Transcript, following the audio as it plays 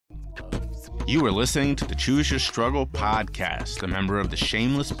You are listening to the Choose Your Struggle podcast, a member of the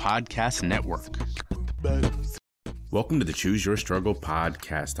Shameless Podcast Network. Welcome to the Choose Your Struggle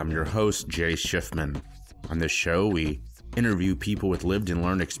podcast. I'm your host, Jay Shifman. On this show, we interview people with lived and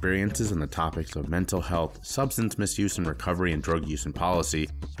learned experiences on the topics of mental health, substance misuse and recovery, and drug use and policy,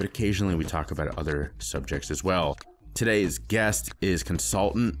 but occasionally we talk about other subjects as well. Today's guest is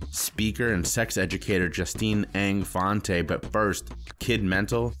consultant, speaker, and sex educator Justine Ang Fonte. But first, Kid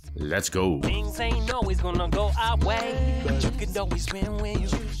Mental, let's go. Things ain't always gonna go our way, but you can always win when you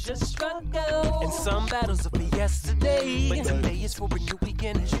choose your struggle. And some battles are for yesterday, but today is for a new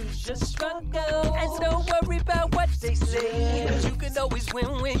beginning. Choose your struggle, and don't worry about what they say, but you can always win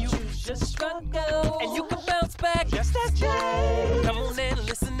when you choose your struggle. And you can bounce back just as Jay. Come on and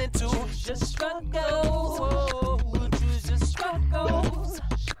listen to Choose Your Struggle. Whoa. Choose your struggles.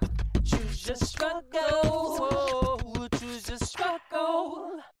 Choose your struggles. Whoa. Choose your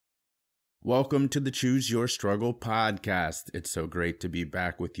struggle. Welcome to the Choose Your Struggle podcast. It's so great to be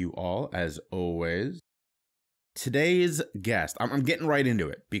back with you all, as always. Today's guest, I'm getting right into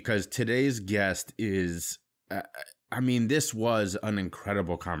it because today's guest is, this was an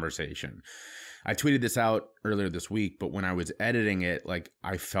incredible conversation. I tweeted this out earlier this week, but when I was editing it,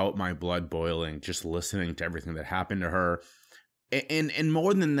 I felt my blood boiling just listening to everything that happened to her. And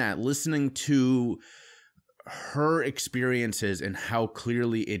more than that, listening to her experiences and how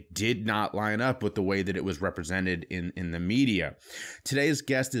clearly it did not line up with the way that it was represented in the media. Today's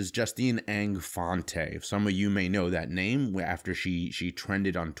guest is Justine Ang Fonte. Some of you may know that name after she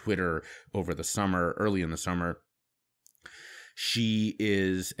trended on Twitter over the summer, early in the summer. She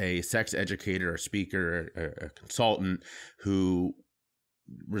is a sex educator, a speaker, a consultant who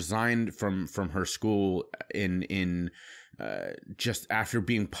resigned from her school in just after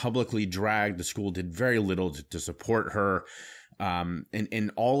being publicly dragged. The school did very little to support her,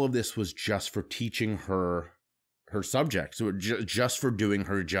 and all of this was just for teaching her subject, so just for doing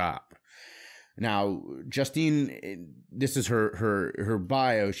her job. Now, Justine, this is her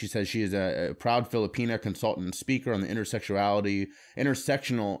bio. She says she is a proud Filipina consultant and speaker on the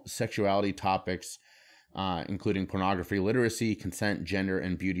intersectional sexuality topics, including pornography literacy, consent, gender,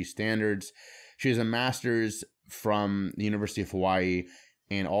 and beauty standards. She has a master's from the University of Hawaii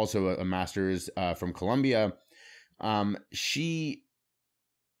and also a master's from Columbia. She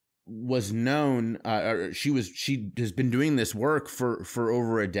was known, she has been doing this work for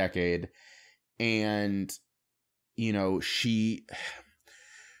over a decade. And,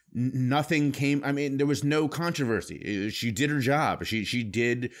 nothing came. There was no controversy. She did her job. She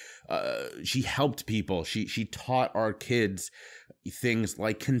helped people. She taught our kids things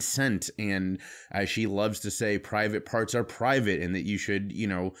like consent. And as she loves to say, private parts are private, and that you should,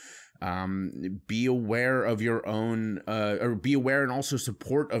 be aware of your own, or be aware and also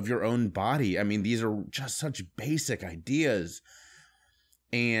support of your own body. These are just such basic ideas.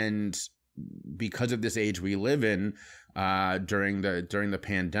 And because of this age we live in, during the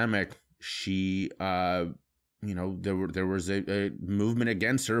pandemic, she, there was a movement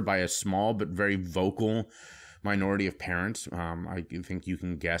against her by a small but very vocal minority of parents. I think you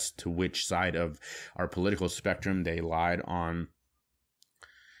can guess to which side of our political spectrum they lied on.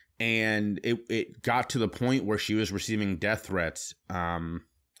 And it got to the point where she was receiving death threats, and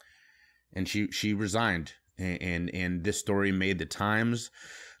she resigned. And this story made the Times.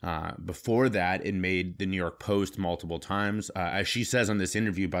 Before that, it made the New York Post multiple times. As she says on this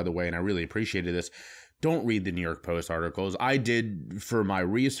interview, by the way, and I really appreciated this, don't read the New York Post articles. I did for my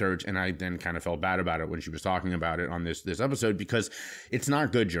research, and I then kind of felt bad about it when she was talking about it on this episode, because it's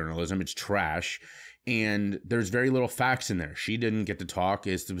not good journalism. It's trash. And there's very little facts in there. She didn't get to talk.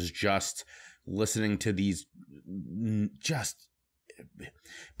 It was just listening to these just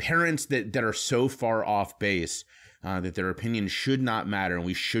parents that are so far off base that their opinion should not matter, and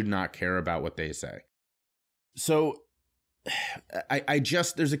we should not care about what they say. So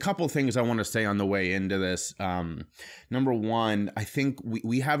there's a couple things I want to say on the way into this. Number one, I think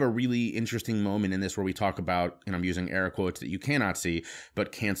we have a really interesting moment in this where we talk about, and I'm using air quotes that you cannot see,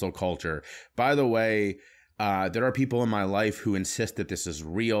 but cancel culture. By the way, there are people in my life who insist that this is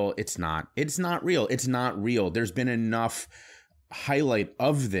real. It's not. It's not real. It's not real. There's been enough highlight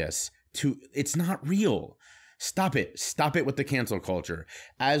of this it's not real. Stop it. Stop it with the cancel culture.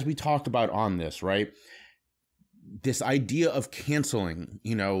 As we talked about on this, right? This idea of canceling,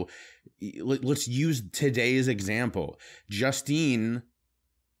 let's use today's example. Justine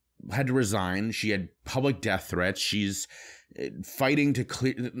had to resign. She had public death threats. She's fighting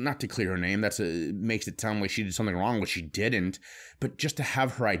not to clear her name. Makes it sound like she did something wrong, which she didn't, but just to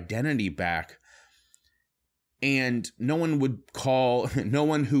have her identity back. And no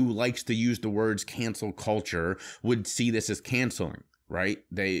one who likes to use the words cancel culture would see this as canceling, right?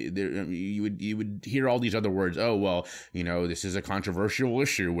 You would hear all these other words. Oh, well, this is a controversial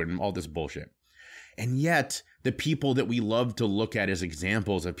issue and all this bullshit. And yet the people that we love to look at as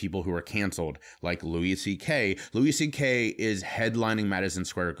examples of people who are canceled, like Louis C.K. Louis C.K. is headlining Madison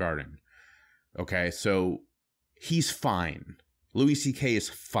Square Garden. Okay, so he's fine. Louis C.K. is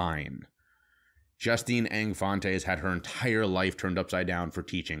fine. Justine Ang Fonte has had her entire life turned upside down for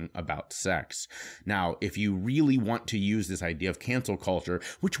teaching about sex. Now, if you really want to use this idea of cancel culture,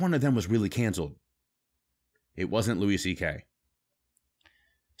 which one of them was really canceled? It wasn't Louis C.K.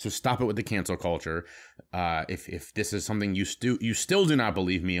 So stop it with the cancel culture. If this is something you still do not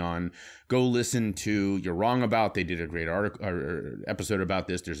believe me on, go listen to You're Wrong About. They did a great article or episode about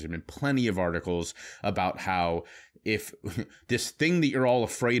this. There's been plenty of articles about how if this thing that you're all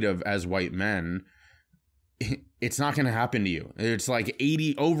afraid of as white men, it's not going to happen to you. It's like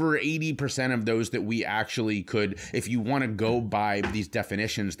over 80% of those that we actually could, if you want to go by these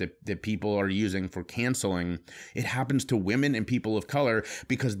definitions that people are using for canceling, it happens to women and people of color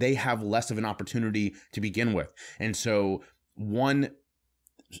because they have less of an opportunity to begin with. And so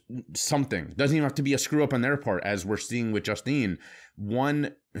something doesn't even have to be a screw up on their part, as we're seeing with Justine.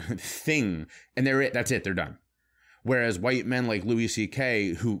 One thing, and that's it. They're done. Whereas white men like Louis C.K.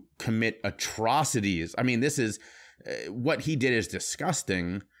 who commit atrocities, I mean, this is what he did is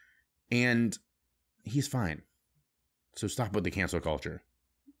disgusting, and he's fine. So stop with the cancel culture.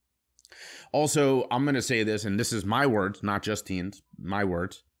 Also, I'm going to say this, and this is my words, not Justine's, my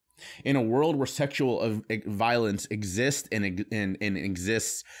words. In a world where sexual violence exists and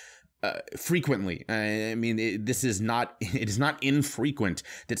exists frequently. I mean, it is not infrequent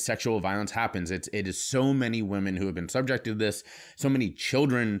that sexual violence happens. It is so many women who have been subjected to this, so many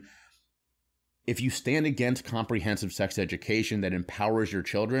children. If you stand against comprehensive sex education that empowers your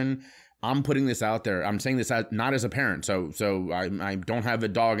children, I'm putting this out there. I'm saying this not as a parent, so I don't have a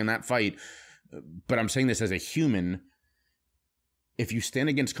dog in that fight, but I'm saying this as a human. If you stand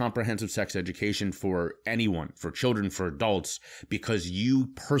against comprehensive sex education for anyone, for children, for adults, because you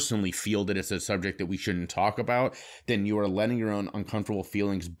personally feel that it's a subject that we shouldn't talk about, then you are letting your own uncomfortable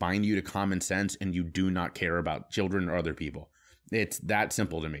feelings bind you to common sense, and you do not care about children or other people. It's that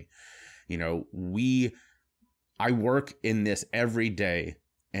simple to me. I work in this every day,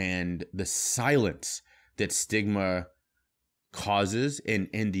 and the silence that stigma causes and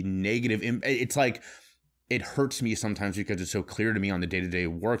the negative, it's like, it hurts me sometimes because it's so clear to me on the day-to-day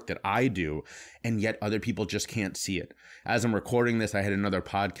work that I do, and yet other people just can't see it. As I'm recording this, I had another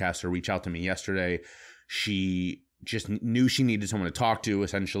podcaster reach out to me yesterday. She just knew she needed someone to talk to,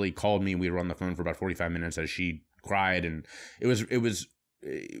 essentially called me. We were on the phone for about 45 minutes as she cried, and it was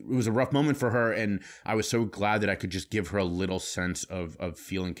a rough moment for her, and I was so glad that I could just give her a little sense of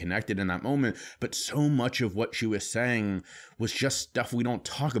feeling connected in that moment. But so much of what she was saying was just stuff we don't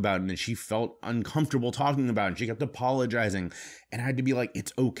talk about, and that she felt uncomfortable talking about, and she kept apologizing, and I had to be like,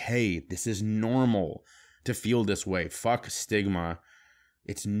 it's okay. This is normal to feel this way. Fuck stigma.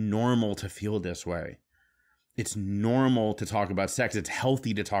 It's normal to feel this way. It's normal to talk about sex. It's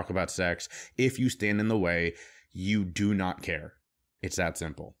healthy to talk about sex. If you stand in the way, you do not care. It's that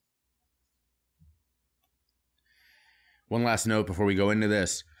simple. One last note before we go into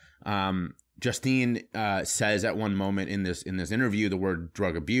this. Justine says at one moment in this interview the word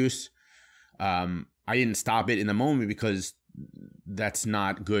drug abuse. I didn't stop it in the moment because that's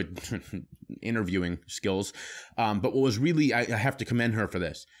not good interviewing skills. But what was really, I have to commend her for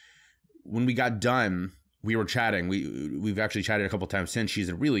this. When we got done, we were chatting. We've actually chatted a couple times since. She's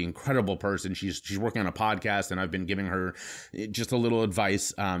a really incredible person. She's working on a podcast, and I've been giving her just a little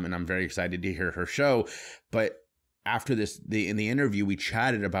advice. And I'm very excited to hear her show. But after in the interview, we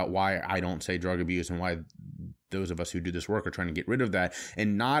chatted about why I don't say drug abuse and why those of us who do this work are trying to get rid of that.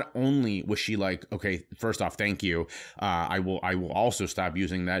 And not only was she like, okay, first off, thank you. I will also stop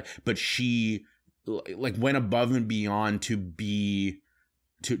using that. But she like went above and beyond to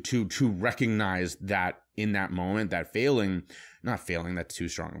recognize that in that moment, that not failing, that's too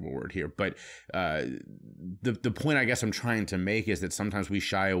strong of a word here. But the point I guess I'm trying to make is that sometimes we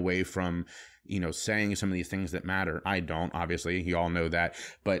shy away from, saying some of these things that matter. I don't, obviously, you all know that.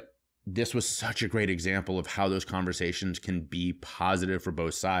 But this was such a great example of how those conversations can be positive for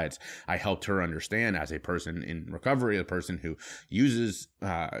both sides. I helped her understand as a person in recovery, a person who uses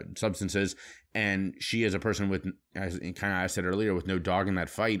substances, And she, as a person with, as kind of I said earlier, with no dog in that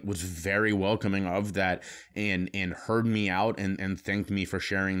fight, was very welcoming of that and heard me out and thanked me for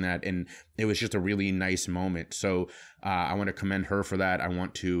sharing that. And it was just a really nice moment. So I want to commend her for that. I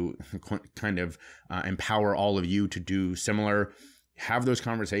want to kind of empower all of you to do similar. Have those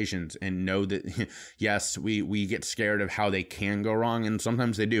conversations and know that, yes, we get scared of how they can go wrong. And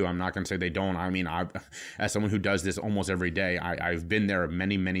sometimes they do. I'm not going to say they don't. I mean, as someone who does this almost every day, I've been there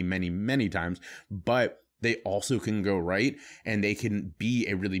many, many, many, many times, but they also can go right and they can be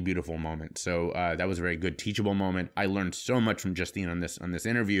a really beautiful moment. So that was a very good teachable moment. I learned so much from Justine on this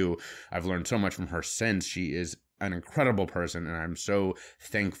interview. I've learned so much from her since. She is an incredible person, and I'm so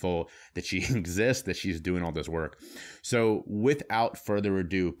thankful that she exists, that she's doing all this work. So without further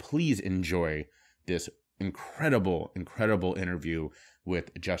ado, please enjoy this incredible, incredible interview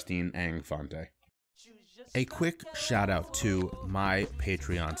with Justine Ang Fonte. A quick shout out to my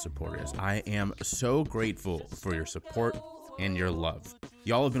Patreon supporters. I am so grateful for your support and your love.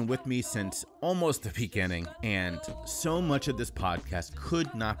 Y'all have been with me since almost the beginning, and so much of this podcast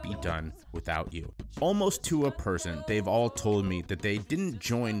could not be done without you. Almost to a person, they've all told me that they didn't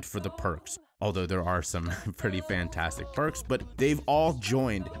join for the perks, although there are some pretty fantastic perks, but they've all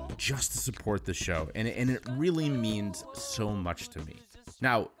joined just to support the show, and it really means so much to me.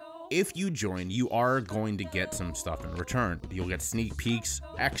 Now, if you join, you are going to get some stuff in return. You'll get sneak peeks,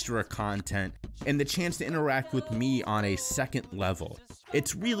 extra content, and the chance to interact with me on a second level.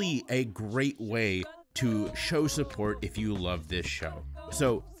 It's really a great way to show support if you love this show.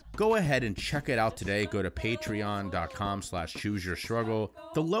 So go ahead and check it out today. Go to patreon.com/chooseyourstruggle.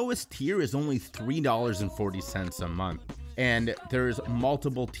 The lowest tier is only $3.40 a month. And there's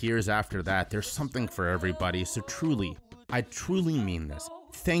multiple tiers after that. There's something for everybody. So truly, I truly mean this.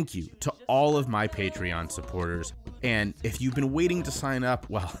 Thank you to all of my Patreon supporters. And if you've been waiting to sign up,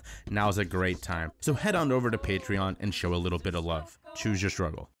 well, now's a great time. So head on over to Patreon and show a little bit of love. Choose your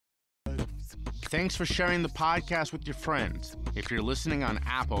struggle. Thanks for sharing the podcast with your friends. If you're listening on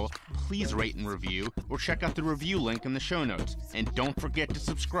Apple, please rate and review or check out the review link in the show notes. And don't forget to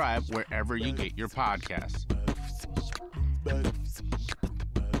subscribe wherever you get your podcasts.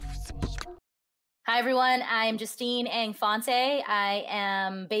 Hi, everyone. I'm Justine Ang Fonte. I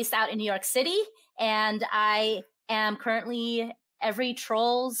am based out in New York City, and I am currently every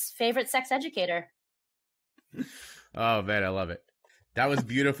troll's favorite sex educator. Oh, man, I love it. That was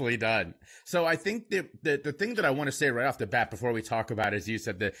beautifully done. So I think the thing that I want to say right off the bat before we talk about, as you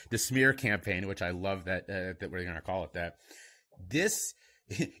said, the smear campaign, which I love that we're going to call it that.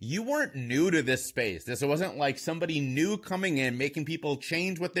 You weren't new to this space. This wasn't like somebody new coming in, making people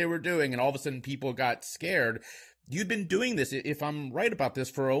change what they were doing, and all of a sudden people got scared. You'd been doing this, if I'm right about this,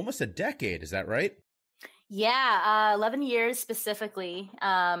 for almost a decade. Is that right? Yeah, 11 years specifically.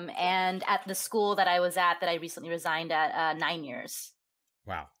 And at the school that I was at that I recently resigned at, 9 years.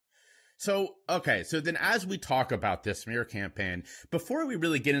 Wow. So, okay. So then as we talk about this smear campaign, before we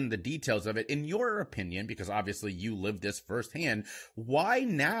really get into the details of it, in your opinion, because obviously you lived this firsthand, why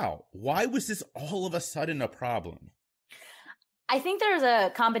now? Why was this all of a sudden a problem? I think there's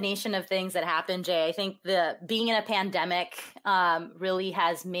a combination of things that happened, Jay. I think being in a pandemic really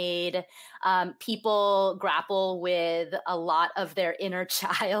has made people grapple with a lot of their inner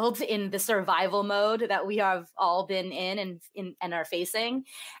child in the survival mode that we have all been in and are facing.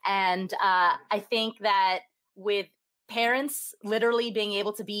 And I think that with parents literally being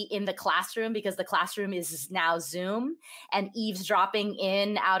able to be in the classroom, because the classroom is now Zoom, and eavesdropping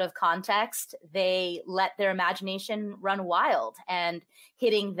in out of context, they let their imagination run wild. And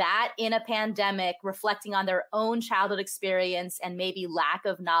hitting that in a pandemic, reflecting on their own childhood experience and maybe lack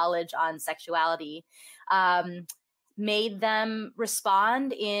of knowledge on sexuality, made them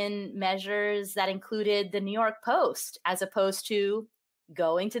respond in measures that included the New York Post, as opposed to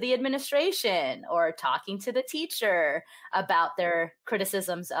going to the administration or talking to the teacher about their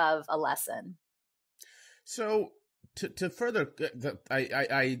criticisms of a lesson. So to further,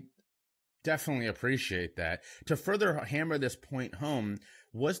 I definitely appreciate that. To further hammer this point home,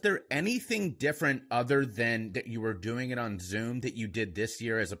 was there anything different other than that you were doing it on Zoom that you did this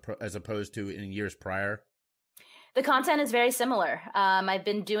year as opposed to in years prior? The content is very similar. I've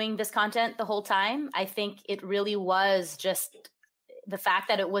been doing this content the whole time. I think it really was just the fact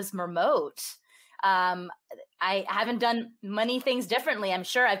that it was remote. I haven't done many things differently. I'm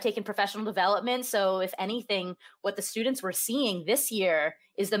sure I've taken professional development. So if anything, what the students were seeing this year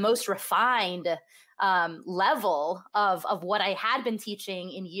is the most refined level of what I had been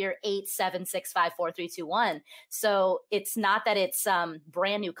teaching in year 8, 7, 6, 5, 4, 3, 2, 1. So it's not that it's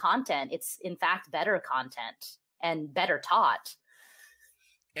brand new content. It's in fact better content and better taught.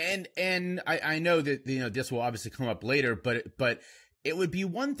 And I know that, this will obviously come up later, but it would be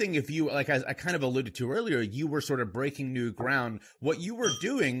one thing if you, like, as I kind of alluded to earlier, you were sort of breaking new ground. What you were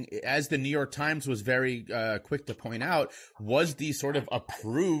doing, as the New York Times was very quick to point out, was the sort of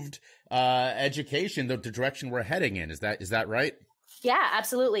approved education, the direction we're heading in. Is that right? Yeah,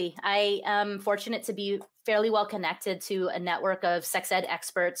 absolutely. I am fortunate to be fairly well connected to a network of sex ed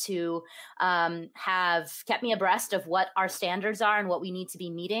experts who have kept me abreast of what our standards are and what we need to be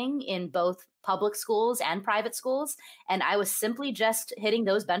meeting in both public schools and private schools. And I was simply just hitting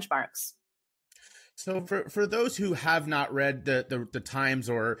those benchmarks. So for those who have not read the Times,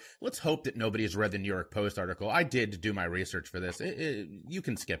 or let's hope that nobody has read the New York Post article, I did do my research for this. You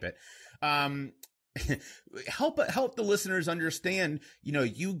can skip it. Help the listeners understand,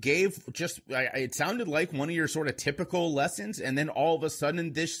 you gave it sounded like one of your sort of typical lessons, and then all of a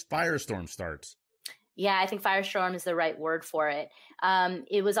sudden this firestorm starts. Yeah, I think firestorm is the right word for it.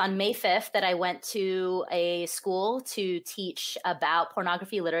 It was on May 5th that I went to a school to teach about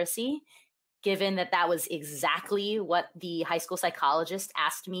pornography literacy, given that was exactly what the high school psychologist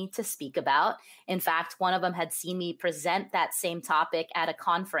asked me to speak about. In fact, one of them had seen me present that same topic at a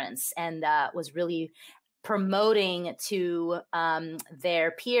conference and was really promoting to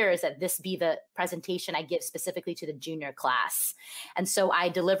their peers that this be the presentation I give specifically to the junior class. And so I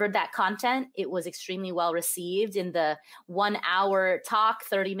delivered that content. It was extremely well received in the 1-hour talk,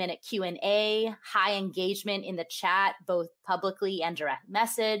 30-minute Q&A, high engagement in the chat, both publicly and direct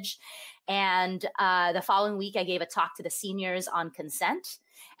message. And the following week, I gave a talk to the seniors on consent.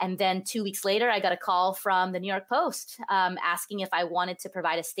 And then 2 weeks later, I got a call from the New York Post asking if I wanted to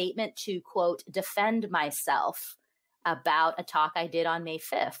provide a statement to, quote, defend myself about a talk I did on May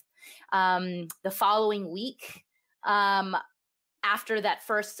 5th. The following week, after that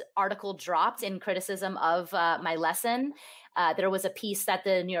first article dropped in criticism of my lesson, there was a piece that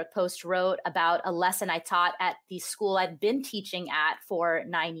the New York Post wrote about a lesson I taught at the school I'd been teaching at for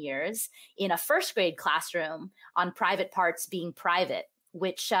 9 years in a first grade classroom on private parts being private,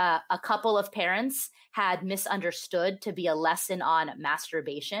 which a couple of parents had misunderstood to be a lesson on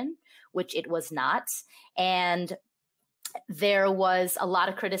masturbation, which it was not. And there was a lot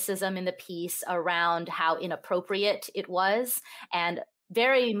of criticism in the piece around how inappropriate it was, and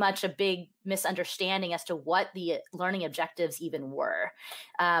very much a big misunderstanding as to what the learning objectives even were.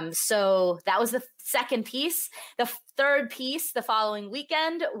 So that was the second piece. The third piece the following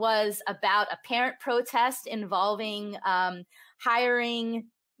weekend was about a parent protest involving hiring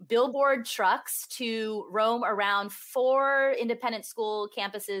billboard trucks to roam around 4 independent school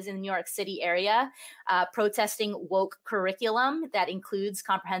campuses in the New York City area, protesting woke curriculum that includes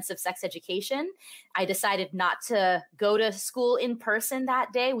comprehensive sex education. I decided not to go to school in person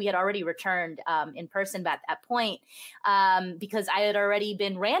that day. We had already returned in person at that point because I had already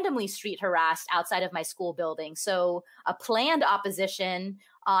been randomly street harassed outside of my school building. So a planned opposition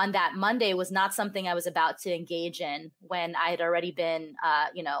on that Monday was not something I was about to engage in when I had already been,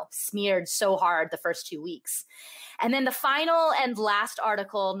 smeared so hard the first 2 weeks. And then the final and last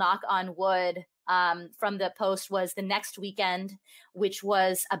article, knock on wood, from the Post was the next weekend, which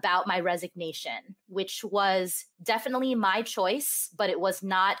was about my resignation, which was definitely my choice, but it was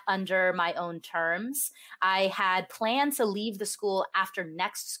not under my own terms. I had planned to leave the school after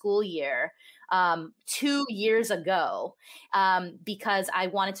next school year, 2 years ago, because I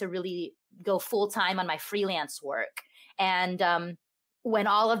wanted to really go full time on my freelance work. And when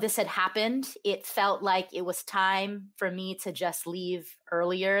all of this had happened, it felt like it was time for me to just leave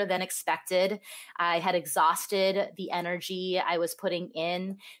earlier than expected. I had exhausted the energy I was putting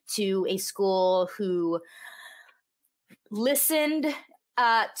in to a school who listened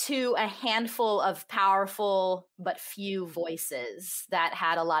to a handful of powerful but few voices that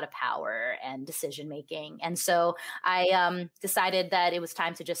had a lot of power and decision making. And so I decided that it was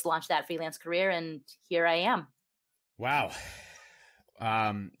time to just launch that freelance career, and here I am. Wow.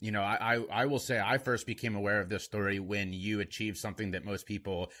 I will say I first became aware of this story when you achieved something that most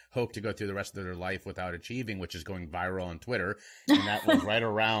people hope to go through the rest of their life without achieving, which is going viral on Twitter. And that was right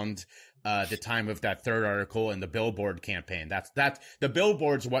around the time of that third article and the billboard campaign. That's the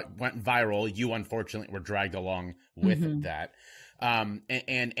billboards what went viral. You unfortunately were dragged along with that. And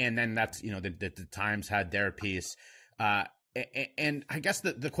then that's, the Times had their piece. And I guess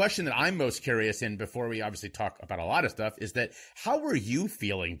the question that I'm most curious in, before we obviously talk about a lot of stuff, is that how were you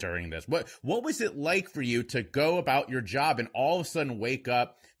feeling during this? What was it like for you to go about your job and all of a sudden wake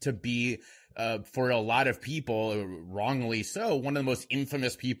up to be, for a lot of people, wrongly so, one of the most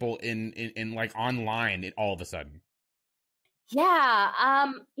infamous people in like online all of a sudden? Yeah,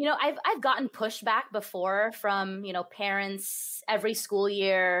 I've gotten pushback before from, parents every school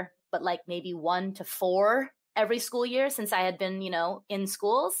year, but like maybe 1 to 4 every school year since I had been, in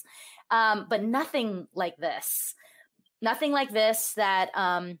schools. But nothing like this. Nothing like this that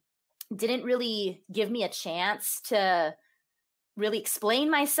didn't really give me a chance to really explain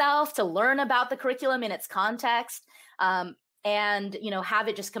myself, to learn about the curriculum in its context. And have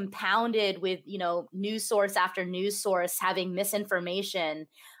it just compounded with news source after news source having misinformation,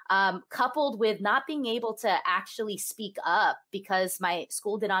 coupled with not being able to actually speak up because my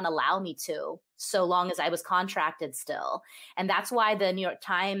school did not allow me to, so long as I was contracted still. And that's why the New York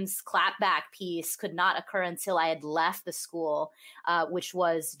Times clapback piece could not occur until I had left the school, which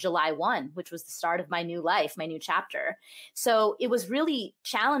was July 1, which was the start of my new life, my new chapter. So it was really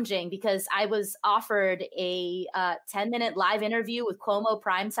challenging because I was offered a 10-minute live interview with Cuomo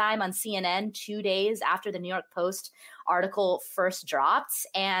Primetime on CNN 2 days after the New York Post article first dropped,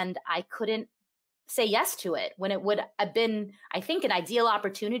 and I couldn't say yes to it when it would have been, I think, an ideal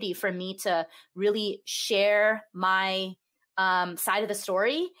opportunity for me to really share my side of the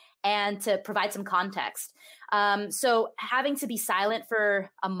story and to provide some context. So having to be silent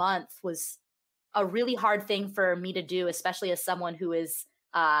for a month was a really hard thing for me to do, especially as someone who is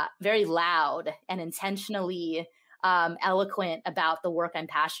very loud and intentionally eloquent about the work I'm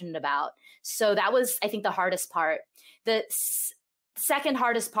passionate about. So that was, I think, the hardest part. The second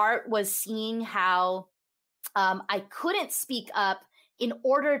hardest part was seeing how I couldn't speak up in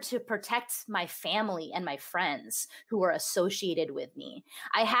order to protect my family and my friends who were associated with me.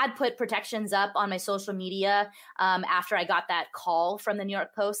 I had put protections up on my social media after I got that call from the New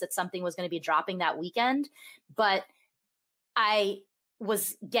York Post that something was going to be dropping that weekend, but I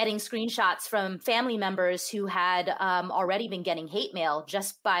was getting screenshots from family members who had already been getting hate mail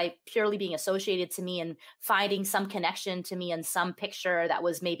just by purely being associated to me and finding some connection to me in some picture that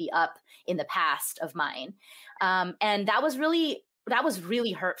was maybe up in the past of mine. And that was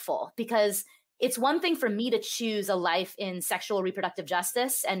really hurtful, because it's one thing for me to choose a life in sexual reproductive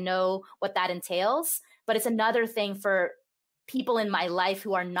justice and know what that entails, but it's another thing for people in my life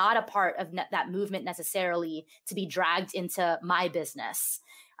who are not a part of that movement necessarily to be dragged into my business.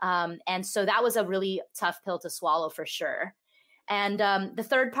 And so that was a really tough pill to swallow for sure. And the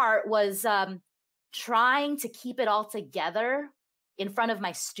third part was trying to keep it all together in front of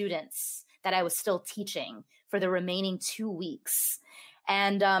my students that I was still teaching for the remaining 2 weeks.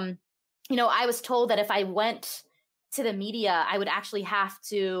 And, I was told that if I went to the media, I would actually have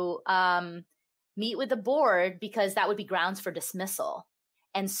to meet with the board because that would be grounds for dismissal.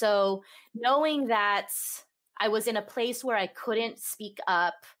 And so knowing that I was in a place where I couldn't speak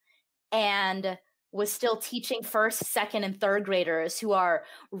up and was still teaching first, second, and third graders who are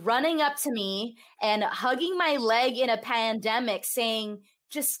running up to me and hugging my leg in a pandemic saying,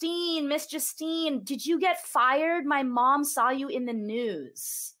 Justine, Miss Justine, did you get fired? My mom saw you in the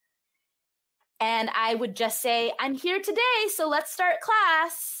news. And I would just say, I'm here today, so let's start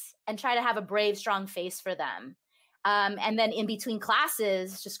class, and try to have a brave, strong face for them. And then in between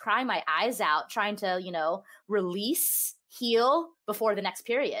classes, just crying my eyes out, trying to, release, heal before the next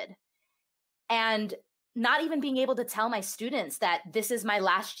period. And not even being able to tell my students that this is my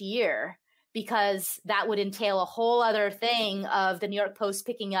last year, because that would entail a whole other thing of the New York Post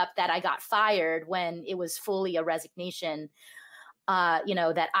picking up that I got fired when it was fully a resignation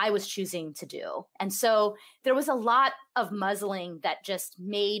that I was choosing to do. And so there was a lot of muzzling that just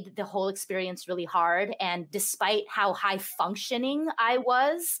made the whole experience really hard. And despite how high functioning I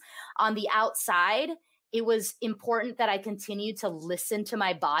was on the outside, it was important that I continue to listen to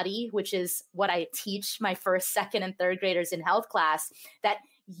my body, which is what I teach my first, second, and third graders in health class, that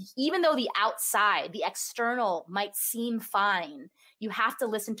even though the outside, the external might seem fine, you have to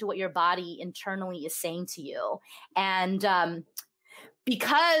listen to what your body internally is saying to you. And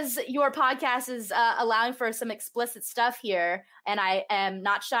because your podcast is allowing for some explicit stuff here, and I am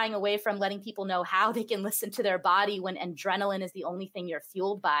not shying away from letting people know how they can listen to their body when adrenaline is the only thing you're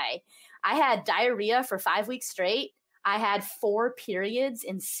fueled by. I had diarrhea for 5 weeks straight. I had 4 periods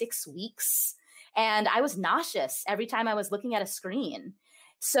in 6 weeks, and I was nauseous every time I was looking at a screen.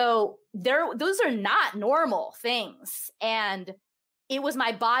 So those are not normal things. And it was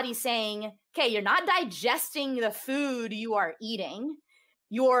my body saying, okay, you're not digesting the food you are eating.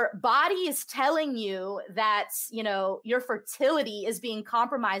 Your body is telling you that, your fertility is being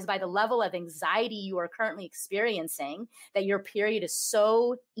compromised by the level of anxiety you are currently experiencing, that your period is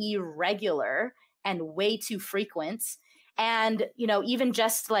so irregular and way too frequent. And, even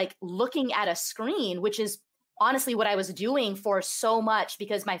just like looking at a screen, which is honestly what I was doing for so much,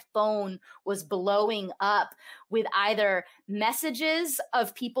 because my phone was blowing up with either messages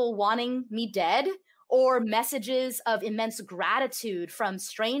of people wanting me dead or messages of immense gratitude from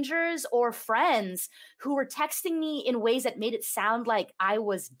strangers or friends who were texting me in ways that made it sound like I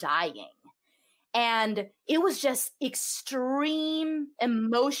was dying. And it was just extreme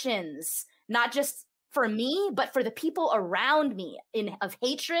emotions, not just for me, but for the people around me, of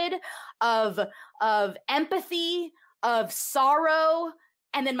hatred, of empathy, of sorrow.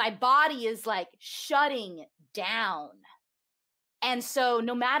 And then my body is like shutting down. And so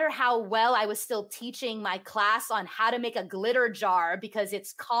no matter how well I was still teaching my class on how to make a glitter jar because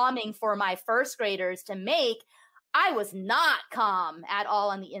it's calming for my first graders to make, I was not calm at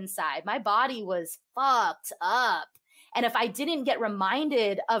all on the inside. My body was fucked up. And if I didn't get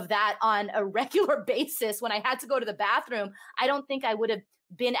reminded of that on a regular basis when I had to go to the bathroom, I don't think I would have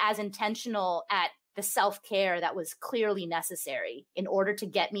been as intentional at the self-care that was clearly necessary in order to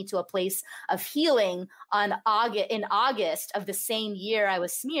get me to a place of healing in August of the same year I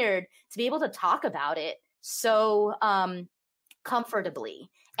was smeared, to be able to talk about it so comfortably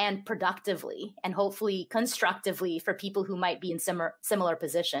and productively and hopefully constructively for people who might be in similar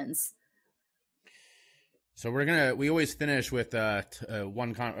positions. So we always finish with a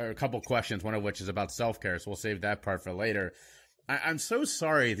couple questions, one of which is about self-care. So we'll save that part for later. I'm so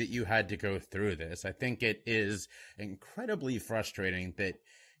sorry that you had to go through this. I think it is incredibly frustrating that,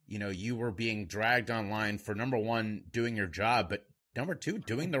 you were being dragged online for, number one, doing your job, but number two,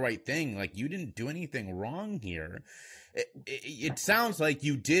 doing the right thing. Like, you didn't do anything wrong here. It sounds like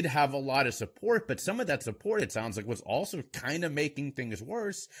you did have a lot of support, but some of that support, it sounds like, was also kind of making things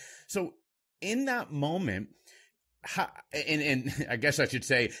worse. So in that moment, and I guess I should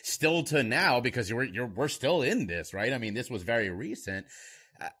say still to now, because we're still in this, right? I mean, this was very recent.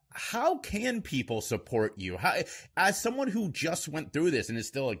 How can people support you? As someone who just went through this and is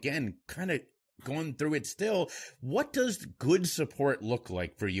still, again, kind of going through it still, what does good support look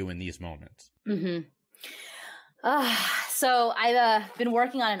like for you in these moments? Mm-hmm. So I've been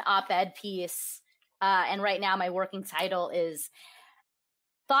working on an op-ed piece, and right now my working title is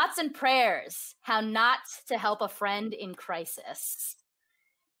Thoughts and Prayers, How Not to Help a Friend in Crisis.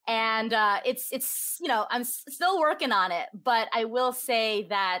 And it's I'm still working on it, but I will say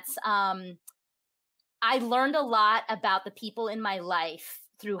that I learned a lot about the people in my life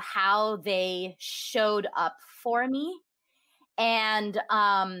through how they showed up for me. And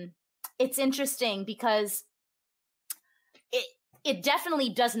it's interesting because it definitely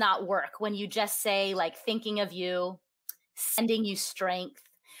does not work when you just say, like, thinking of you, sending you strength.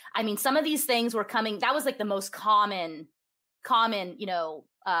 I mean, some of these things were coming. That was like the most common,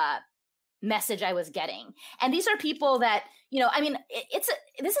 message I was getting. And these are people that,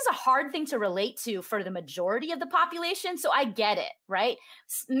 this is a hard thing to relate to for the majority of the population. So I get it, right?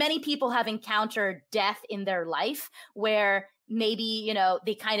 Many people have encountered death in their life where maybe,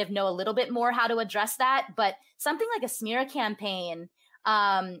 they kind of know a little bit more how to address that. But something like a smear campaign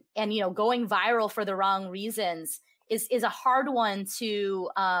and, going viral for the wrong reasons is a hard one to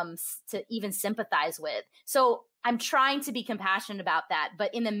even sympathize with. So I'm trying to be compassionate about that.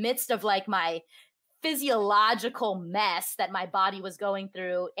 But in the midst of like my physiological mess that my body was going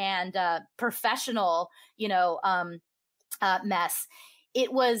through and professional, mess,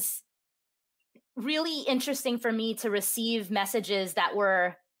 it was really interesting for me to receive messages that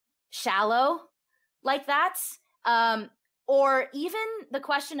were shallow like that. Or even the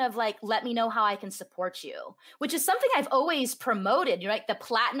question of like, let me know how I can support you, which is something I've always promoted, right? The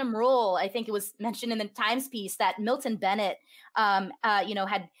platinum rule, I think it was mentioned in the Times piece that Milton Bennett,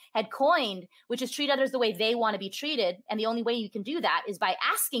 had coined, which is treat others the way they want to be treated. And the only way you can do that is by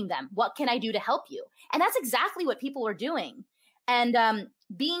asking them, what can I do to help you? And that's exactly what people were doing. And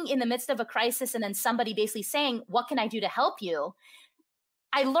being in the midst of a crisis and then somebody basically saying, what can I do to help you?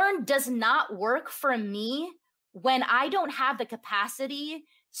 I learned does not work for me when I don't have the capacity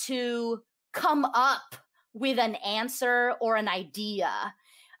to come up with an answer or an idea,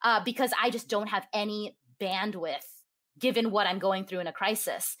 because I just don't have any bandwidth given what I'm going through in a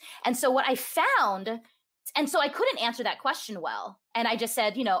crisis. And so what I found, and so I couldn't answer that question well. And I just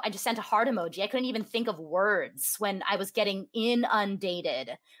said, I just sent a heart emoji. I couldn't even think of words when I was getting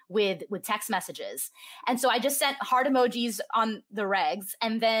inundated with text messages. And so I just sent heart emojis on the regs.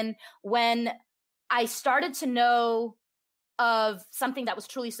 And then when I started to know of something that was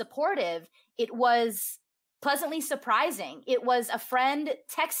truly supportive, it was pleasantly surprising. It was a friend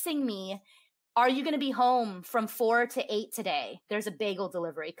texting me, are you going to be home from 4 to 8 today? There's a bagel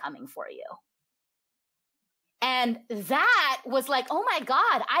delivery coming for you. And that was like, oh my God,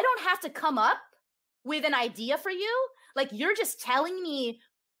 I don't have to come up with an idea for you. Like, you're just telling me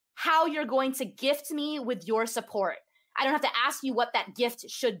how you're going to gift me with your support. I don't have to ask you what that gift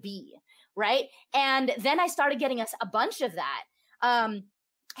should be, right? And then I started getting a bunch of that.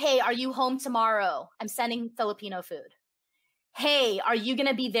 Hey, are you home tomorrow? I'm sending Filipino food. Hey, are you going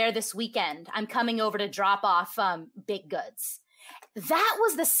to be there this weekend? I'm coming over to drop off baked goods. That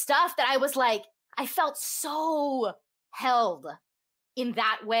was the stuff that I was like, I felt so held in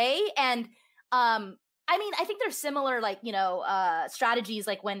that way. And I mean, I think there's similar, like, strategies,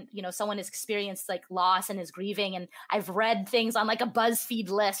 like when, someone has experienced like loss and is grieving. And I've read things on like a BuzzFeed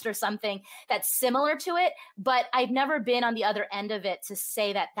list or something that's similar to it, but I've never been on the other end of it to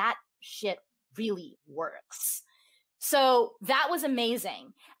say that that shit really works. So that was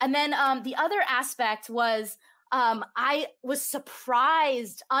amazing. And then the other aspect was I was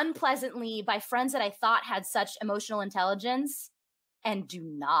surprised unpleasantly by friends that I thought had such emotional intelligence and do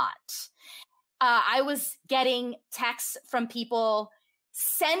not. I was getting texts from people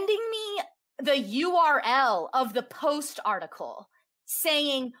sending me the URL of the Post article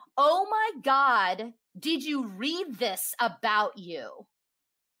saying, oh my God, did you read this about you?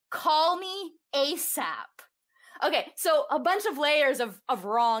 Call me ASAP. Okay, so a bunch of layers of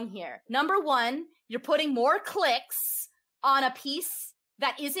wrong here. Number one, you're putting more clicks on a piece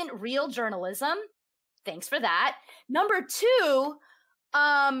that isn't real journalism. Thanks for that. Number two,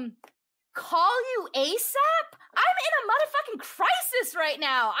 call you ASAP? I'm in a motherfucking crisis right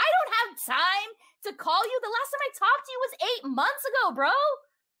now. I don't have time to call you. The last time I talked to you was 8 months ago, bro.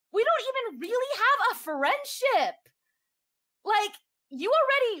 We don't even really have a friendship. Like, you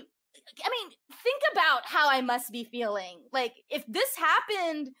already, I mean, think about how I must be feeling. Like, if this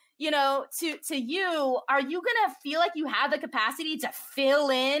happened, to you, are you gonna feel like you have the capacity to fill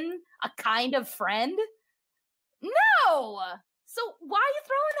in a kind of friend? No. So why are you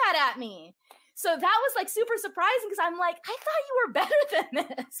throwing that at me? So that was like super surprising because I'm like, I thought you were better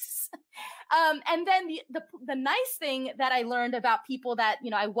than this. And then the nice thing that I learned about people that,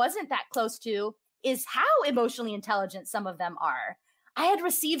 I wasn't that close to is how emotionally intelligent some of them are. I had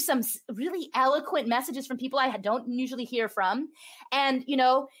received some really eloquent messages from people I don't usually hear from. And,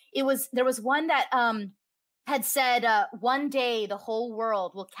 there was one that had said, one day the whole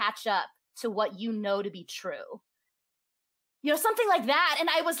world will catch up to what you know to be true. Something like that. And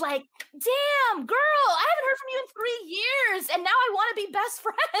I was like, damn, girl, I haven't heard from you in 3 years. And now I want to be best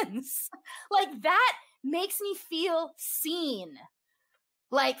friends. Like, that makes me feel seen.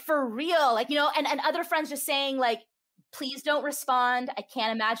 Like, for real. Like, and other friends just saying, like, please don't respond. I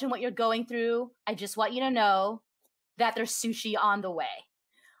can't imagine what you're going through. I just want you to know that there's sushi on the way.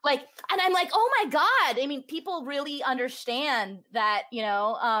 Like, and I'm like, oh my God. I mean, people really understand that,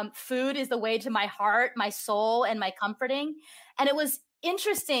 food is the way to my heart, my soul, and my comforting. And it was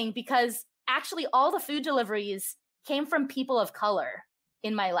interesting because actually all the food deliveries came from people of color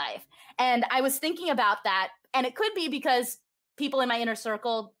in my life. And I was thinking about that. And it could be because people in my inner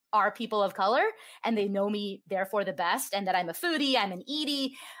circle are people of color and they know me therefore the best, and that I'm a foodie, I'm an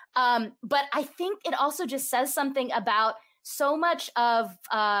eatie. But I think it also just says something about so much of,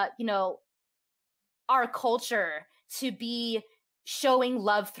 our culture to be showing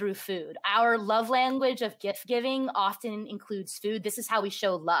love through food. Our love language of gift giving often includes food. This is how we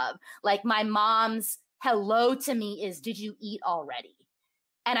show love. Like, my mom's hello to me is, did you eat already?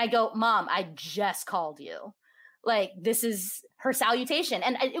 And I go, Mom, I just called you. Like, this is her salutation.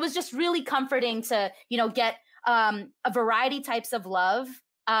 And it was just really comforting to, get a variety types of love.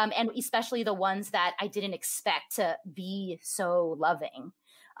 And especially the ones that I didn't expect to be so loving.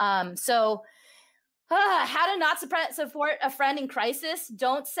 How to not support a friend in crisis.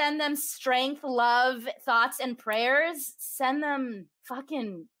 Don't send them strength, love, thoughts, and prayers. Send them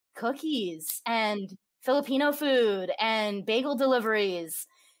fucking cookies and Filipino food and bagel deliveries.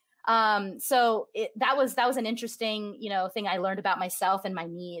 That was an interesting, thing I learned about myself and my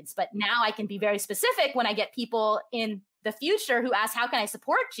needs. But now I can be very specific when I get people in the future who ask, how can I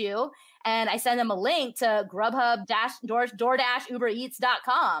support you? And I send them a link to Grubhub, DoorDash,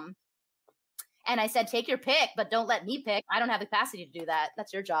 UberEats.com. And I said, take your pick, but don't let me pick. I don't have the capacity to do that.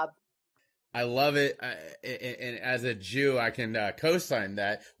 That's your job. I love it. And as a Jew, I can co-sign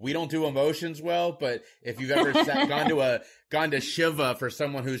that. We don't do emotions well, but if you've ever gone to Shiva for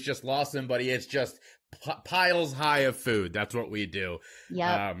someone who's just lost somebody, it's just piles high of food. That's what we do.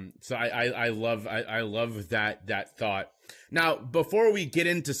 Yeah. So I love that thought. Now, before we get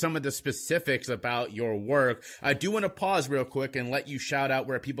into some of the specifics about your work, I do want to pause real quick and let you shout out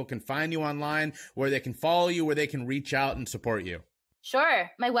where people can find you online, where they can follow you, where they can reach out and support you. Sure.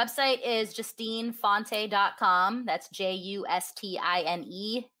 My website is JustineFonte.com. That's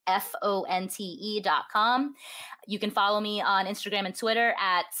JustineFonte.com. You can follow me on Instagram and Twitter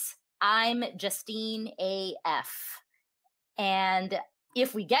at I'm Justine AF. And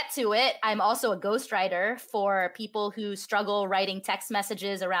if we get to it, I'm also a ghostwriter for people who struggle writing text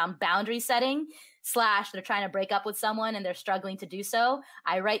messages around boundary setting / they're trying to break up with someone and they're struggling to do so.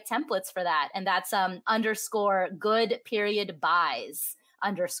 I write templates for that. And that's _good_buys_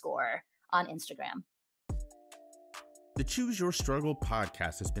 on Instagram. The Choose Your Struggle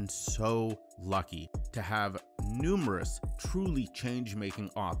podcast has been so lucky to have numerous truly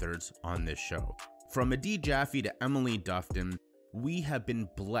change-making authors on this show. From Adee Jaffe to Emily Dufton, we have been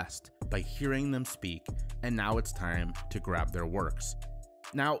blessed by hearing them speak, and now it's time to grab their works.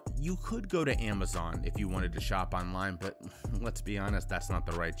 Now, you could go to Amazon if you wanted to shop online, but let's be honest, that's not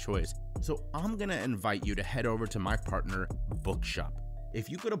the right choice. So I'm going to invite you to head over to my partner, Bookshop. If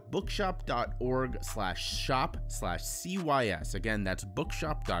you go to bookshop.org/shop/CYS, again, that's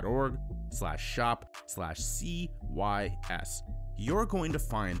bookshop.org/shop/CYS, you're going to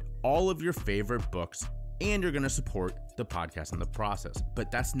find all of your favorite books and you're going to support the podcast in the process. But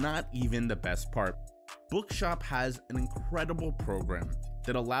that's not even the best part. Bookshop has an incredible program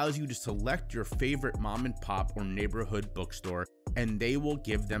that allows you to select your favorite mom and pop or neighborhood bookstore, and they will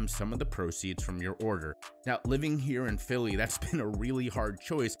give them some of the proceeds from your order. Now, living here in Philly, that's been a really hard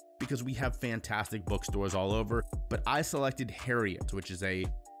choice because we have fantastic bookstores all over, but I selected Harriet's, which is a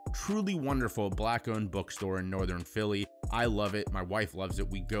truly wonderful Black-owned bookstore in Northern Philly. I love it. My wife loves it.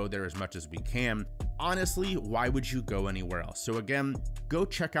 We go there as much as we can. Honestly, why would you go anywhere else? So again, go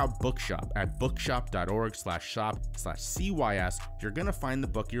check out Bookshop at bookshop.org/shop/CYS. You're going to find the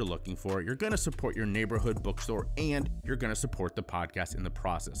book you're looking for. You're going to support your neighborhood bookstore, and you're going to support the podcast in the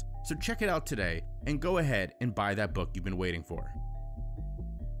process. So check it out today and go ahead and buy that book you've been waiting for.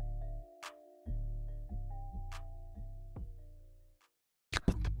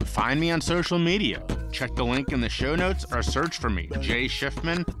 Find me on social media. Check the link in the show notes or search for me, Jay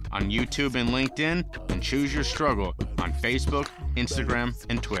Shifman, on YouTube and LinkedIn, and Choose Your Struggle on Facebook, Instagram,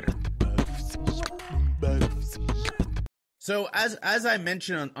 and Twitter. So as I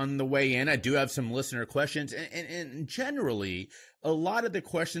mentioned on the way in, I do have some listener questions, and generally, a lot of the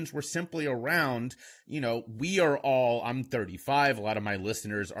questions were simply around, I'm 35. A lot of my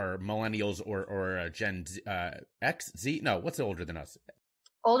listeners are millennials or Gen X, Z. No, what's older than us?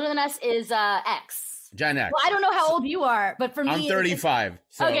 Older than us is X. Gen X. Well, I don't know how old you are, but for me, I'm 35.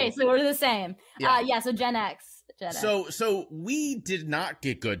 Okay, so we're the same. Yeah. So Gen X. So we did not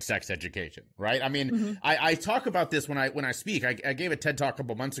get good sex education, right? I mean, I talk about this when I speak. I gave a TED Talk a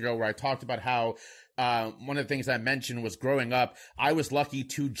couple months ago where I talked about how one of the things I mentioned was growing up, I was lucky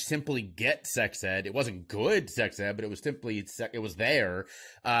to simply get sex ed. It wasn't good sex ed, but it was simply, it was there.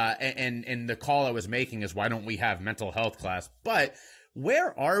 And the call I was making is, why don't we have mental health class? But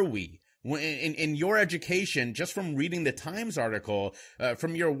where are we in your education? Just from reading the Times article,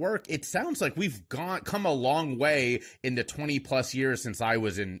 from your work, it sounds like we've come a long way in the 20 plus years since I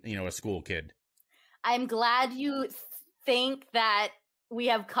was a school kid. I'm glad you think that we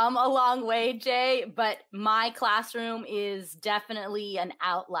have come a long way, Jay, but my classroom is definitely an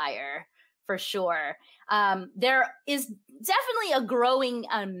outlier for sure. There is definitely a growing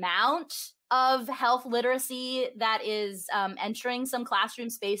amount of health literacy that is entering some classroom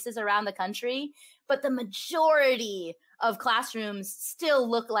spaces around the country, but the majority of classrooms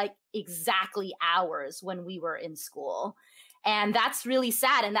still look like exactly ours when we were in school. And that's really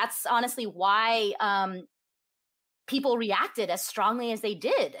sad. And that's honestly why people reacted as strongly as they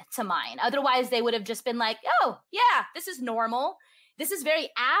did to mine. Otherwise, they would have just been like, oh, yeah, this is normal. This is very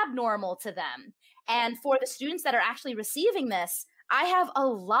abnormal to them. And for the students that are actually receiving this, I have a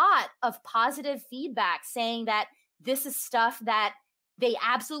lot of positive feedback saying that this is stuff that they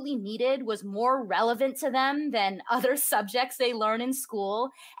absolutely needed, was more relevant to them than other subjects they learn in school.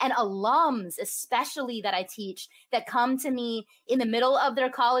 And alums, especially that I teach, that come to me in the middle of their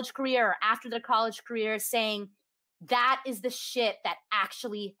college career or after their college career saying, that is the shit that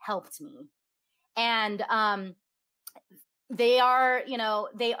actually helped me. And they are,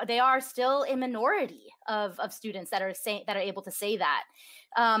 they are still a minority of students that are able to say that.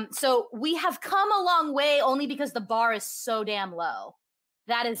 So we have come a long way only because the bar is so damn low.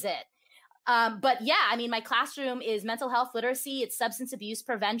 That is it. But yeah, I mean, my classroom is mental health literacy, it's substance abuse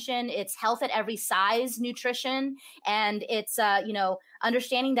prevention, it's health at every size nutrition, and it's,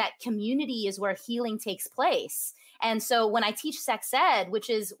 understanding that community is where healing takes place. And so when I teach sex ed, which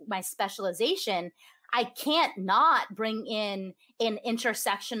is my specialization, I can't not bring in an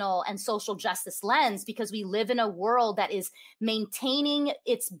intersectional and social justice lens, because we live in a world that is maintaining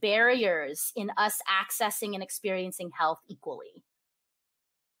its barriers in us accessing and experiencing health equally.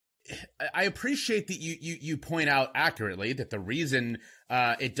 I appreciate that you point out accurately that the reason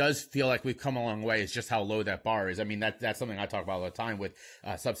it does feel like we've come a long way is just how low that bar is. I mean, that's something I talk about all the time with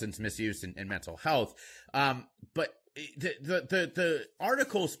substance misuse and mental health. But the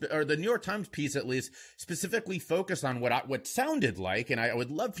article, or the New York Times piece at least, specifically focused on what sounded like, and I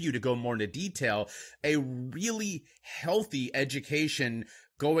would love for you to go more into detail, a really healthy education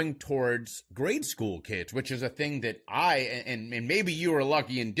going towards grade school kids, which is a thing that and maybe you were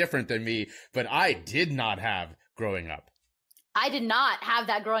lucky and different than me, but I did not have growing up. I did not have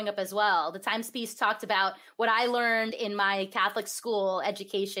that growing up as well. The Times piece talked about what I learned in my Catholic school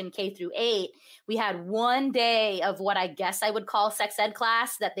education, K through 8. We had one day of what I guess I would call sex ed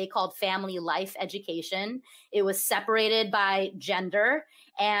class that they called family life education. It was separated by gender,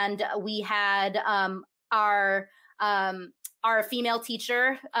 and we had our female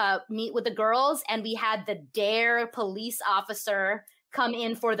teacher meet with the girls, and we had the DARE police officer come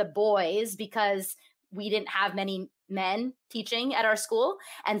in for the boys because we didn't have many men teaching at our school,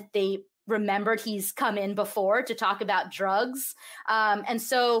 and they remembered he's come in before to talk about drugs. And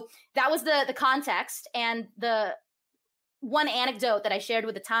so that was the context. And the one anecdote that I shared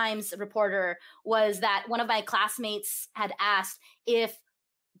with the Times reporter was that one of my classmates had asked, if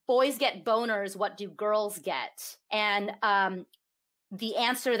boys get boners, what do girls get? And the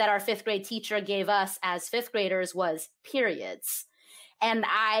answer that our fifth grade teacher gave us as fifth graders was periods. And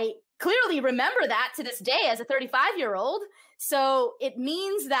I clearly remember that to this day as a 35-year-old. So it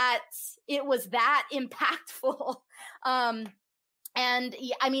means that it was that impactful. And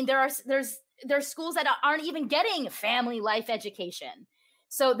I mean, there's schools that aren't even getting family life education.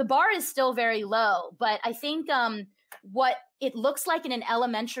 So the bar is still very low. But I think what it looks like in an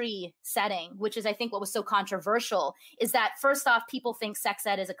elementary setting, which is, I think, what was so controversial, is that first off, people think sex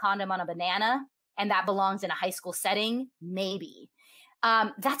ed is a condom on a banana, and that belongs in a high school setting. Maybe.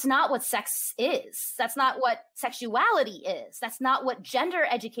 That's not what sex is. That's not what sexuality is. That's not what gender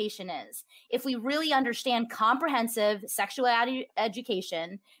education is. If we really understand comprehensive sexuality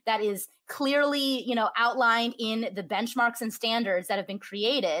education that is clearly, outlined in the benchmarks and standards that have been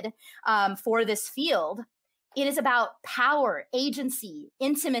created for this field, it is about power, agency,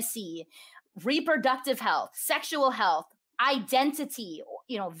 intimacy, reproductive health, sexual health, identity,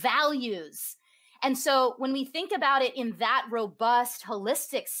 values. And so when we think about it in that robust,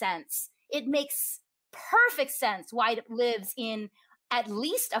 holistic sense, it makes perfect sense why it lives in at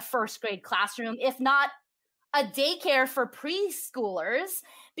least a first grade classroom, if not a daycare for preschoolers,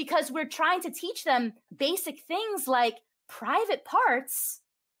 because we're trying to teach them basic things like private parts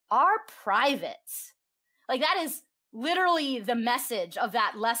are private. Like, that is literally the message of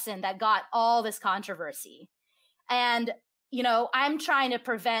that lesson that got all this controversy. And I'm trying to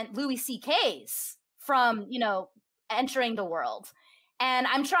prevent Louis C.K.'s from, entering the world. And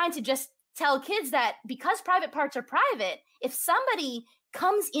I'm trying to just tell kids that because private parts are private, if somebody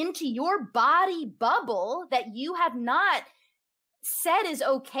comes into your body bubble that you have not said is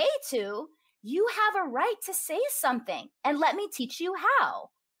okay to, you have a right to say something, and let me teach you how.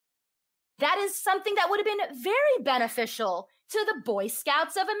 That is something that would have been very beneficial to the Boy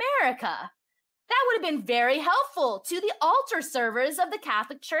Scouts of America. That would have been very helpful to the altar servers of the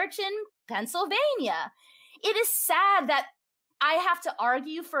Catholic Church in Pennsylvania. It is sad that I have to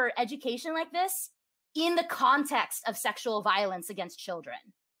argue for education like this in the context of sexual violence against children,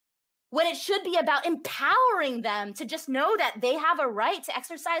 when it should be about empowering them to just know that they have a right to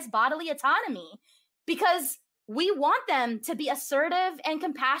exercise bodily autonomy, because we want them to be assertive and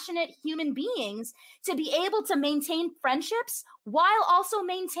compassionate human beings, to be able to maintain friendships while also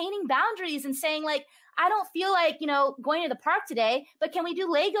maintaining boundaries and saying, like, I don't feel like, going to the park today, but can we do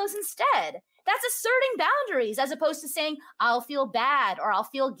Legos instead? That's asserting boundaries, as opposed to saying, I'll feel bad, or I'll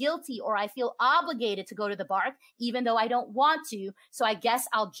feel guilty, or I feel obligated to go to the park, even though I don't want to. So I guess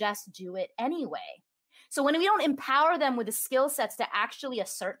I'll just do it anyway. So when we don't empower them with the skill sets to actually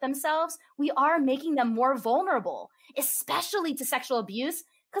assert themselves, we are making them more vulnerable, especially to sexual abuse,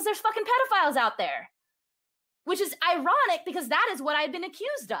 because there's fucking pedophiles out there, which is ironic because that is what I've been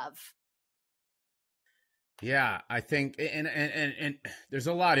accused of. Yeah, I think, and there's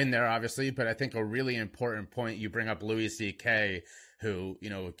a lot in there, obviously, but I think a really important point, you bring up Louis C.K., who,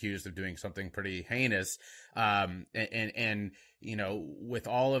 accused of doing something pretty heinous. And with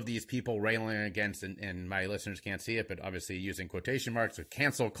all of these people railing against, and my listeners can't see it, but obviously using quotation marks with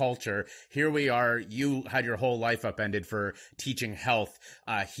cancel culture, here we are. You had your whole life upended for teaching health.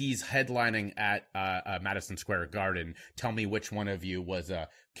 He's headlining at Madison Square Garden. Tell me which one of you was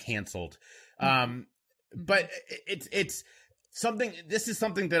canceled. But it's something. This is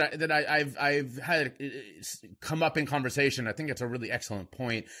something that I've had come up in conversation. I think it's a really excellent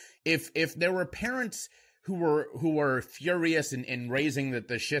point. If there were parents who were furious in raising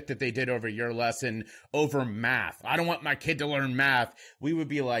the shit that they did over your lesson over math, I don't want my kid to learn math, we would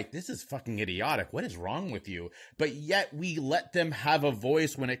be like, this is fucking idiotic. What is wrong with you? But yet we let them have a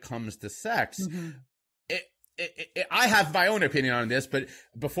voice when it comes to sex. I have my own opinion on this, but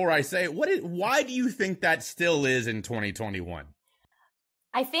before I say it, why do you think that still is in 2021?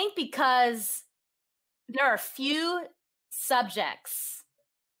 I think because there are few subjects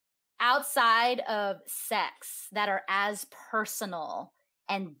outside of sex that are as personal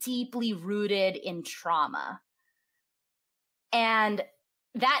and deeply rooted in trauma. And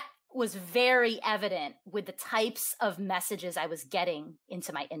that was very evident with the types of messages I was getting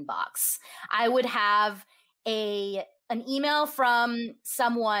into my inbox. I would have an email from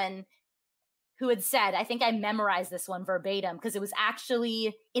someone who had said, I think I memorized this one verbatim because it was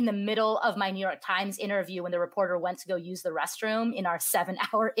actually in the middle of my New York Times interview when the reporter went to go use the restroom in our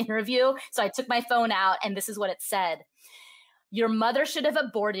 7-hour interview. So I took my phone out and this is what it said. Your mother should have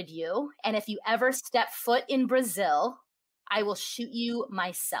aborted you. And if you ever step foot in Brazil, I will shoot you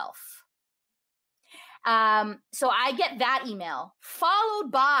myself. So I get that email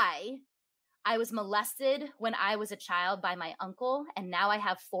followed by, I was molested when I was a child by my uncle, and now I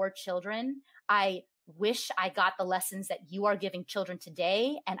have 4 children. I wish I got the lessons that you are giving children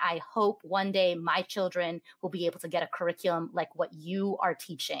today, and I hope one day my children will be able to get a curriculum like what you are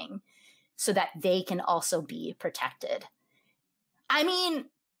teaching so that they can also be protected. I mean,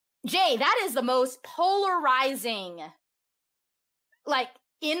 Jay, that is the most polarizing,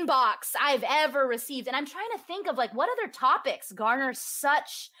 inbox I've ever received. And I'm trying to think of what other topics garner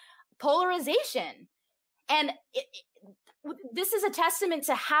such polarization. And this is a testament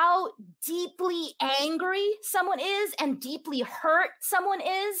to how deeply angry someone is and deeply hurt someone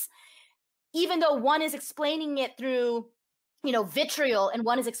is, even though one is explaining it through, vitriol and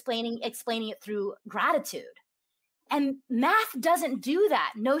one is explaining it through gratitude. And math doesn't do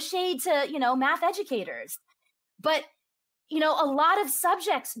that. No shade to, math educators. But, a lot of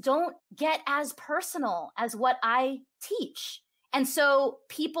subjects don't get as personal as what I teach. And so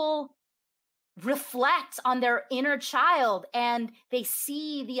people reflect on their inner child and they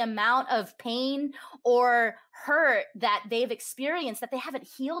see the amount of pain or hurt that they've experienced that they haven't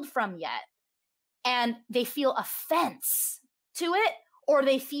healed from yet. And they feel offense to it, or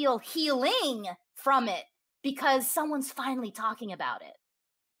they feel healing from it because someone's finally talking about it.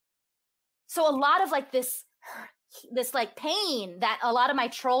 So a lot of this pain that a lot of my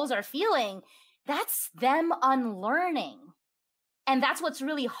trolls are feeling, that's them unlearning. And that's what's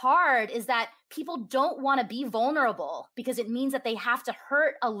really hard, is that people don't want to be vulnerable because it means that they have to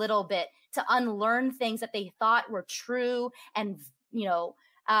hurt a little bit to unlearn things that they thought were true and,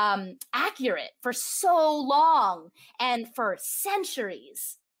 accurate for so long and for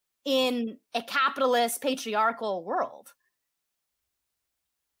centuries in a capitalist, patriarchal world.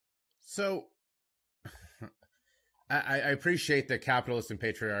 So I appreciate the capitalist and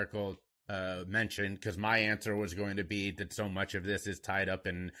patriarchal mentioned, because my answer was going to be that so much of this is tied up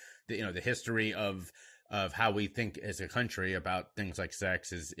in the history of how we think as a country about things like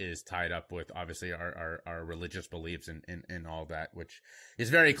sex is tied up with obviously our religious beliefs and all that, which is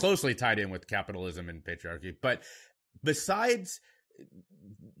very closely tied in with capitalism and patriarchy. But besides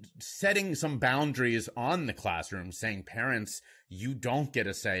setting some boundaries on the classroom, saying parents, you don't get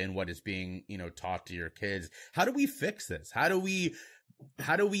a say in what is being taught to your kids, how do we fix this? How do we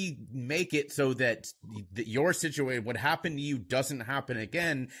make it so that your situation, what happened to you, doesn't happen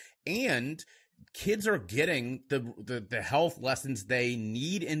again, and kids are getting the health lessons they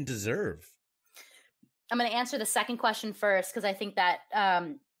need and deserve? I'm going to answer the second question first, because I think that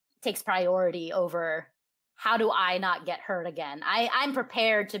takes priority over how do I not get hurt again. I'm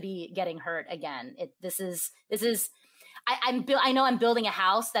prepared to be getting hurt again. I know I'm building a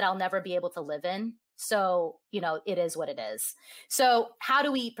house that I'll never be able to live in. So, it is what it is. So how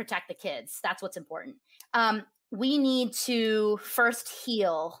do we protect the kids? That's what's important. We need to first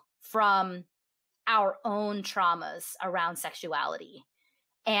heal from our own traumas around sexuality.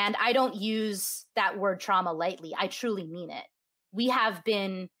 And I don't use that word trauma lightly. I truly mean it. We have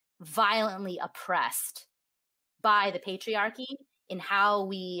been violently oppressed by the patriarchy in how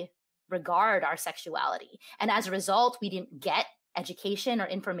we regard our sexuality. And as a result, we didn't get education or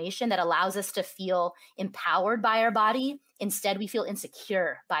information that allows us to feel empowered by our body. Instead, we feel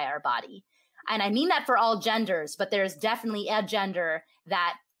insecure by our body. And I mean that for all genders, but there's definitely a gender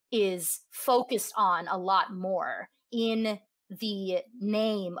that is focused on a lot more in the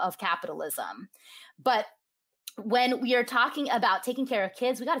name of capitalism. But when we are talking about taking care of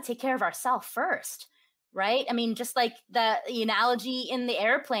kids, we got to take care of ourselves first, right? I mean, just like the analogy in the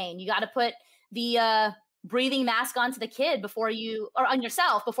airplane, you got to put the breathing mask onto the kid or on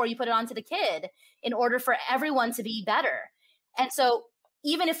yourself before you put it onto the kid in order for everyone to be better. And so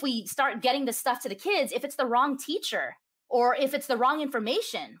even if we start getting this stuff to the kids, if it's the wrong teacher or if it's the wrong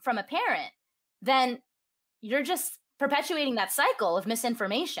information from a parent, then you're just perpetuating that cycle of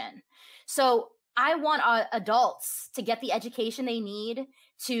misinformation. So I want adults to get the education they need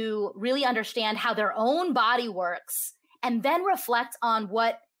to really understand how their own body works and then reflect on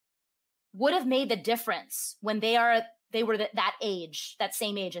what would have made the difference when they were that age, that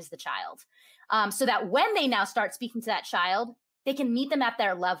same age as the child. So that when they now start speaking to that child, they can meet them at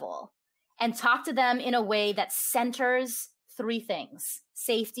their level and talk to them in a way that centers three things: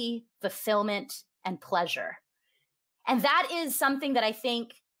 safety, fulfillment, and pleasure. And that is something that I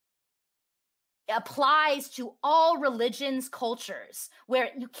think applies to all religions, cultures, where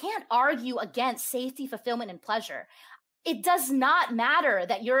you can't argue against safety, fulfillment, and pleasure. It does not matter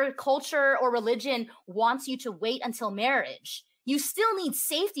that your culture or religion wants you to wait until marriage. You still need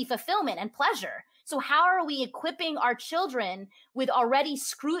safety, fulfillment, and pleasure. So how are we equipping our children with already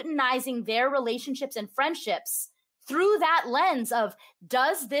scrutinizing their relationships and friendships through that lens of,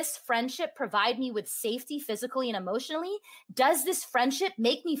 does this friendship provide me with safety physically and emotionally? Does this friendship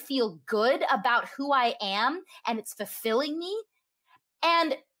make me feel good about who I am and it's fulfilling me?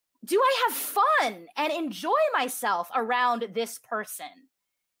 And do I have fun and enjoy myself around this person?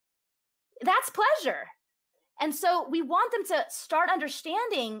 That's pleasure. And so we want them to start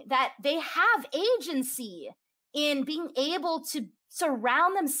understanding that they have agency in being able to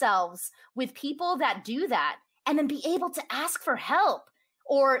surround themselves with people that do that, and then be able to ask for help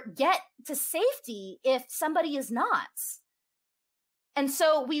or get to safety if somebody is not. And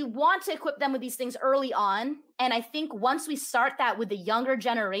so we want to equip them with these things early on. And I think once we start that with the younger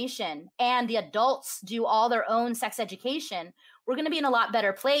generation and the adults do all their own sex education, we're going to be in a lot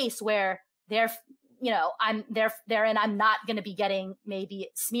better place where I'm not going to be getting maybe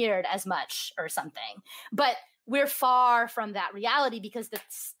smeared as much or something. But we're far from that reality because the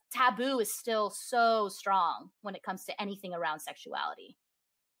taboo is still so strong when it comes to anything around sexuality.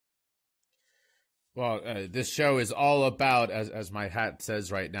 Well, this show is all about, as my hat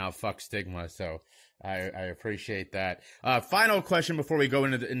says right now, fuck stigma. So I appreciate that. Final question before we go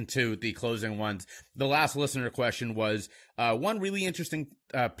into the closing ones. The last listener question was, one really interesting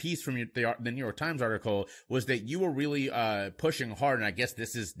piece from the New York Times article was that you were really pushing hard, and I guess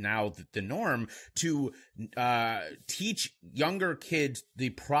this is now the norm, to teach younger kids the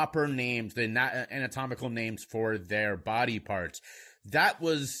proper names, the anatomical names for their body parts. That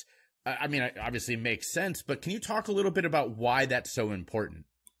was, I mean, it obviously makes sense, but can you talk a little bit about why that's so important?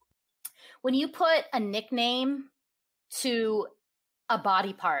 When you put a nickname to a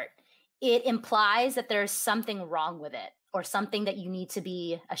body part, it implies that there's something wrong with it or something that you need to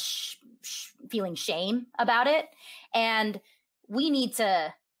be feeling shame about it. And we need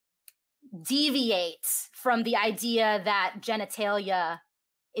to deviate from the idea that genitalia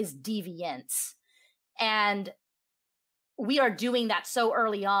is deviant. And we are doing that so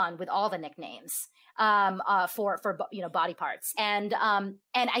early on with all the nicknames for body parts, and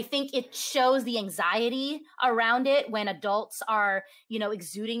I think it shows the anxiety around it when adults are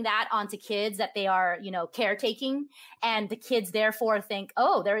exuding that onto kids that they are caretaking, and the kids therefore think,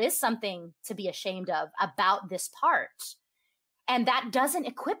 oh, there is something to be ashamed of about this part, and that doesn't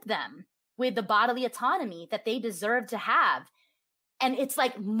equip them with the bodily autonomy that they deserve to have. And it's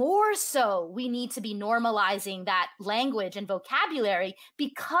like more so we need to be normalizing that language and vocabulary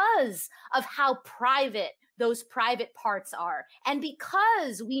because of how private those private parts are. And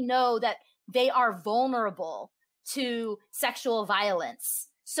because we know that they are vulnerable to sexual violence.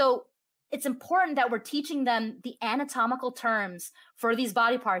 So it's important that we're teaching them the anatomical terms for these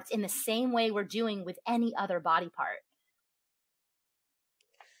body parts in the same way we're doing with any other body part.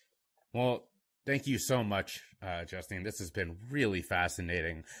 Well, thank you so much, Justine. This has been really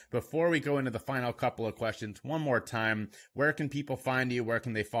fascinating. Before we go into the final couple of questions, one more time, where can people find you? Where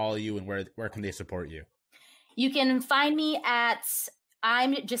can they follow you? And where can they support you? You can find me at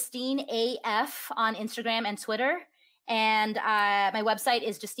I'm Justine AF on Instagram and Twitter. And my website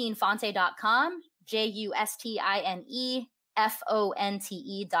is JustineFonte.com, JustineFonte.com. fonte.com.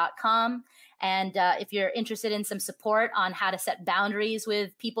 And if you're interested in some support on how to set boundaries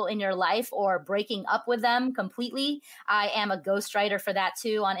with people in your life or breaking up with them completely, I am a ghostwriter for that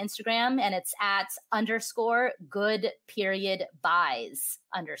too on Instagram. And it's at _good_buys_.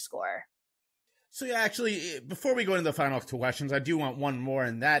 So yeah, actually, before we go into the final two questions, I do want one more,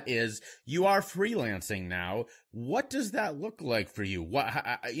 and that is, you are freelancing now. What does that look like for you? What,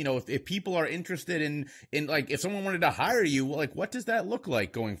 if people are interested in like, if someone wanted to hire you, like, what does that look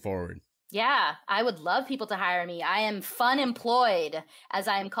like going forward? Yeah, I would love people to hire me. I am fun employed, as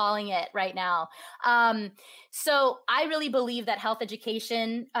I am calling it right now. So I really believe that health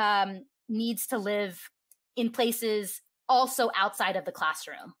education needs to live in places also outside of the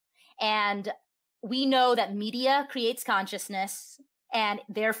classroom. And we know that media creates consciousness and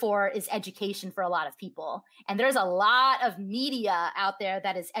therefore is education for a lot of people. And there's a lot of media out there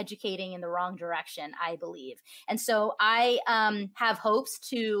that is educating in the wrong direction, I believe. And so I have hopes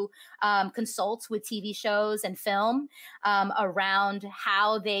to consult with TV shows and film around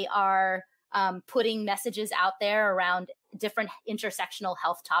how they are putting messages out there around different intersectional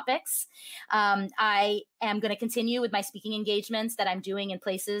health topics. I am going to continue with my speaking engagements that I'm doing in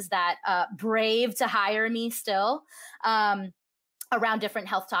places that brave to hire me still around different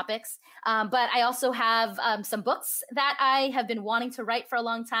health topics. But I also have some books that I have been wanting to write for a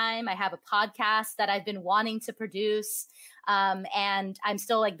long time. I have a podcast that I've been wanting to produce. And I'm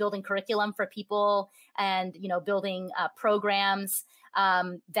still like building curriculum for people and, building programs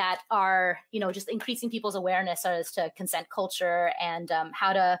that are, just increasing people's awareness as to consent culture and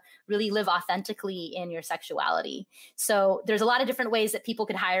how to really live authentically in your sexuality. So there's a lot of different ways that people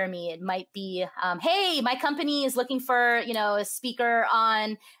could hire me. It might be, hey, my company is looking for, a speaker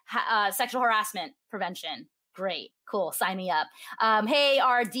on sexual harassment prevention. Great, cool, sign me up. Hey,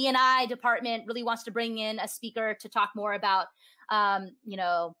 our D&I department really wants to bring in a speaker to talk more about,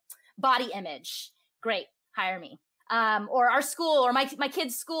 body image. Great, hire me. Or our school or my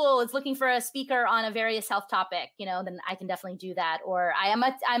kid's school is looking for a speaker on a various health topic, then I can definitely do that. Or I'm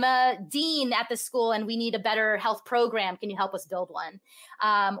a dean at the school and we need a better health program. Can you help us build one?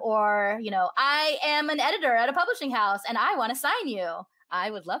 Or I am an editor at a publishing house and I want to sign you. I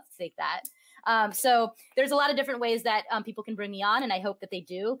would love to take that. So there's a lot of different ways that people can bring me on, and I hope that they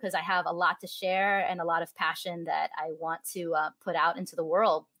do, because I have a lot to share and a lot of passion that I want to put out into the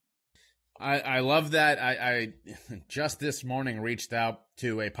world. I love that. I just this morning reached out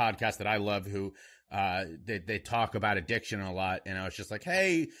to a podcast that I love who they talk about addiction a lot. And I was just like,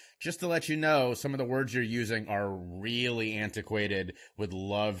 hey, just to let you know, some of the words you're using are really antiquated. Would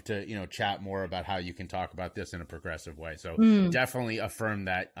love to, chat more about how you can talk about this in a progressive way. So definitely affirm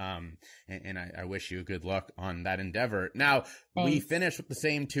that. And I wish you good luck on that endeavor. Now, we finish with the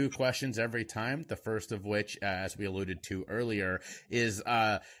same two questions every time. The first of which, as we alluded to earlier, is,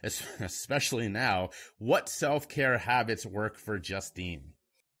 especially now, what self-care habits work for Justine?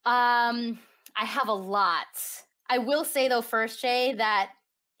 I have a lot. I will say though first, Jay, that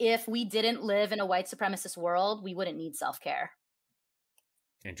if we didn't live in a white supremacist world, we wouldn't need self-care.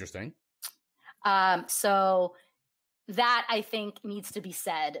 Interesting. So that I think needs to be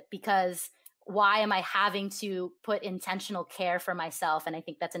said, because why am I having to put intentional care for myself? And I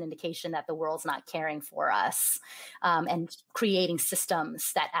think that's an indication that the world's not caring for us and creating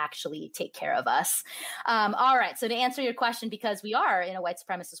systems that actually take care of us. All right. So to answer your question, because we are in a white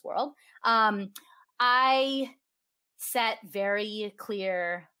supremacist world, I set very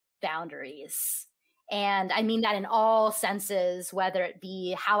clear boundaries. And I mean that in all senses, whether it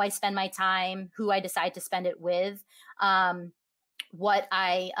be how I spend my time, who I decide to spend it with, what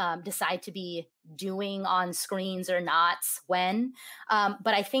I decide to be doing on screens or not, when.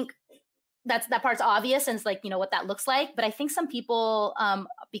 But I think that part's obvious, and it's like, what that looks like. But I think some people,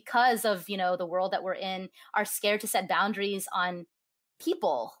 because of, the world that we're in, are scared to set boundaries on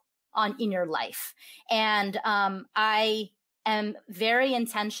people in your life. And I am very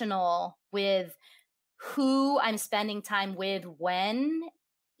intentional with who I'm spending time with when,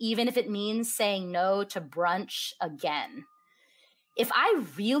 even if it means saying no to brunch again. If I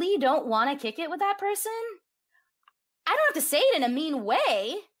really don't want to kick it with that person, I don't have to say it in a mean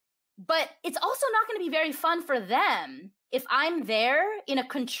way, but it's also not going to be very fun for them if I'm there in a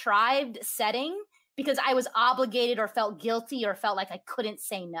contrived setting because I was obligated or felt guilty or felt like I couldn't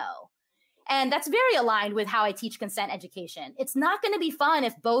say no. And that's very aligned with how I teach consent education. It's not going to be fun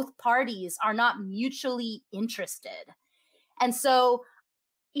if both parties are not mutually interested. And so,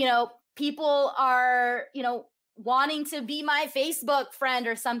 people are, wanting to be my Facebook friend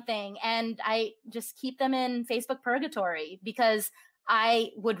or something. And I just keep them in Facebook purgatory because I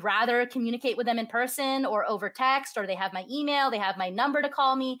would rather communicate with them in person or over text, or they have my email, they have my number to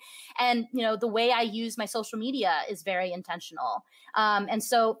call me. And, the way I use my social media is very intentional. And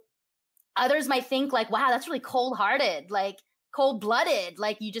so others might think like, wow, that's really cold-hearted, like cold-blooded,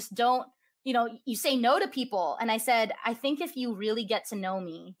 like you just don't, you say no to people. And I said, I think if you really get to know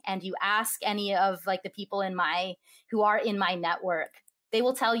me and you ask any of like the people who are in my network, they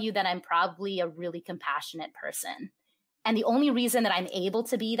will tell you that I'm probably a really compassionate person. And the only reason that I'm able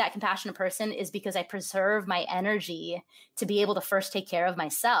to be that compassionate person is because I preserve my energy to be able to first take care of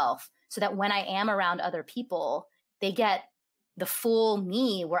myself, so that when I am around other people, they get the full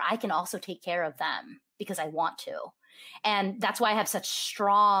me where I can also take care of them because I want to. And that's why I have such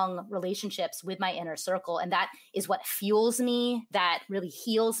strong relationships with my inner circle. And that is what fuels me, that really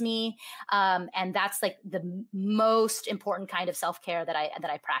heals me. And that's like the most important kind of self-care that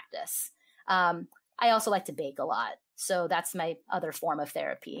I practice. I also like to bake a lot. So that's my other form of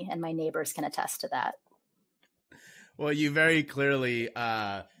therapy, and my neighbors can attest to that. Well, you very clearly,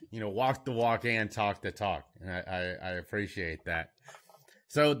 walk the walk and talk the talk. And I appreciate that.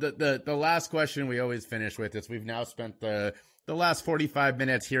 So the last question we always finish with is, we've now spent the last 45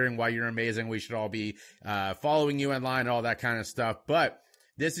 minutes hearing why you're amazing. We should all be following you online, all that kind of stuff. But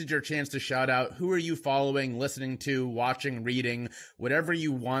this is your chance to shout out, who are you following, listening to, watching, reading, whatever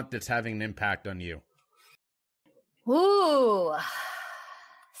you want that's having an impact on you. Ooh,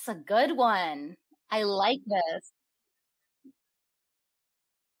 it's a good one. I like this.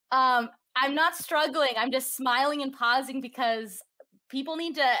 I'm not struggling. I'm just smiling and pausing because people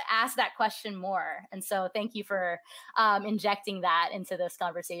need to ask that question more. And so thank you for injecting that into this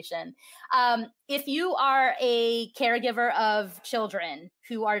conversation. If you are a caregiver of children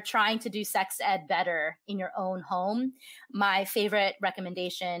who are trying to do sex ed better in your own home, my favorite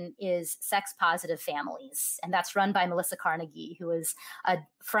recommendation is Sex Positive Families. And that's run by Melissa Carnegie, who is a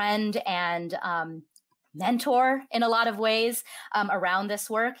friend and mentor in a lot of ways around this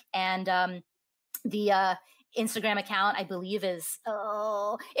work. And the Instagram account, I believe, is,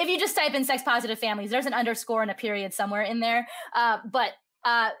 if you just type in Sex Positive Families, there's an underscore and a period somewhere in there. But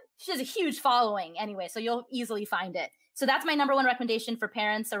she has a huge following anyway, so you'll easily find it. So that's my number one recommendation for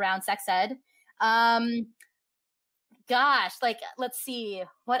parents around sex ed. Let's see,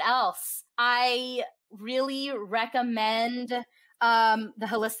 what else? I really recommend The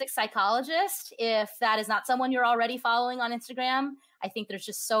Holistic Psychologist, if that is not someone you're already following on Instagram. I think there's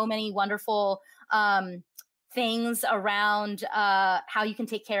just so many wonderful things around how you can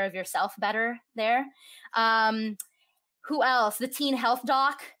take care of yourself better there. Who else? The Teen Health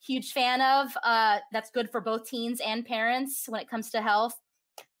Doc, huge fan of. That's good for both teens and parents when it comes to health.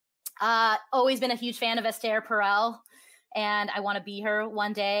 Always been a huge fan of Esther Perel, and I want to be her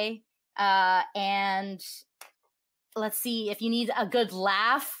one day. And let's see, if you need a good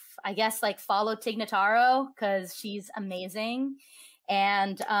laugh, I guess follow Tig Notaro, because she's amazing.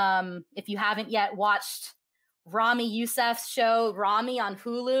 And if you haven't yet watched Rami Youssef's show, Rami, on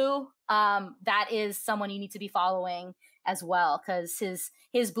Hulu, that is someone you need to be following as well, because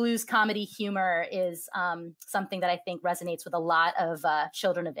his blues comedy humor is something that I think resonates with a lot of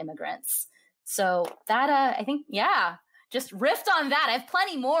children of immigrants. So that, I think, just riffed on that. I have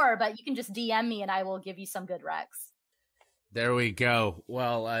plenty more, but you can just DM me and I will give you some good recs. There we go.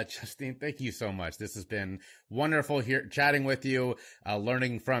 Well, Justine, thank you so much. This has been wonderful here chatting with you,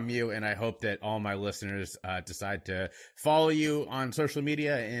 learning from you, and I hope that all my listeners decide to follow you on social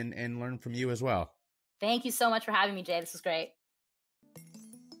media and learn from you as well. Thank you so much for having me, Jay. This was great.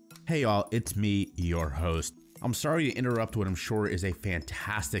 Hey, y'all, it's me, your host. I'm sorry to interrupt what I'm sure is a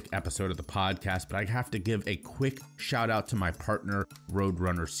fantastic episode of the podcast, but I have to give a quick shout out to my partner,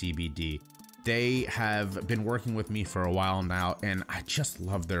 Roadrunner CBD. They have been working with me for a while now, and I just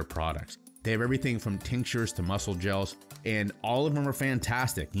love their products. They have everything from tinctures to muscle gels, and all of them are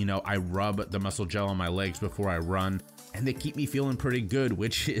fantastic. I rub the muscle gel on my legs before I run, and they keep me feeling pretty good,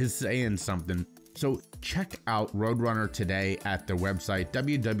 which is saying something. So check out Roadrunner today at their website,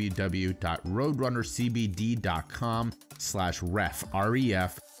 www.roadrunnercbd.com/ref,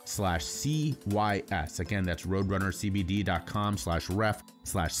 REF/CYS. Again, that's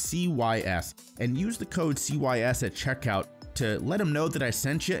roadrunnercbd.com/ref/CYS, and use the code CYS at checkout to let them know that I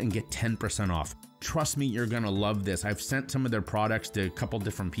sent you and get 10% off. Trust me, you're gonna love this. I've sent some of their products to a couple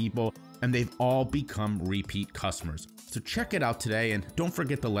different people, and they've all become repeat customers. So check it out today, and don't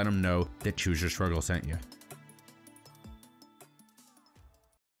forget to let them know that Choose Your Struggle sent you.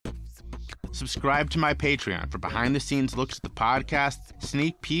 Subscribe to my Patreon for behind-the-scenes looks at the podcast,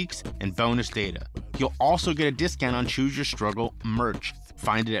 sneak peeks, and bonus data. You'll also get a discount on Choose Your Struggle merch.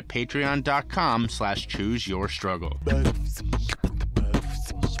 Find it at patreon.com/chooseyourstruggle.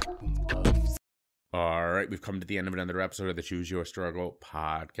 right, we've come to the end of another episode of the Choose Your Struggle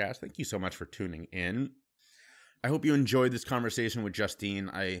podcast. Thank you so much for tuning in. I hope you enjoyed this conversation with Justine.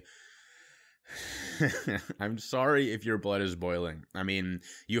 I'm sorry if your blood is boiling. I mean,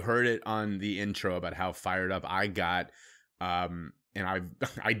 you heard it on the intro about how fired up I got, and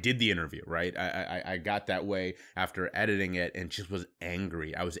I did the interview, right? I got that way after editing it and just was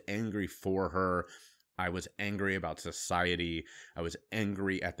angry. I was angry for her. I was angry about society. I was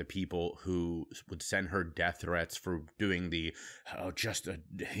angry at the people who would send her death threats for doing just a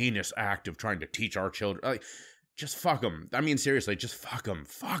heinous act of trying to teach our children. Like, just fuck them. I mean, seriously, just fuck them.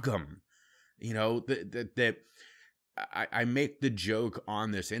 Fuck them. You know, I make the joke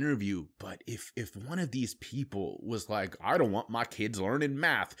on this interview, but if one of these people was like, I don't want my kids learning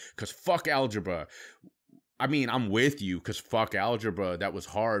math because fuck algebra. I mean, I'm with you because fuck algebra. That was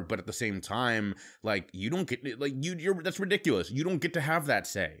hard. But at the same time, like, you don't get, like, that's ridiculous. You don't get to have that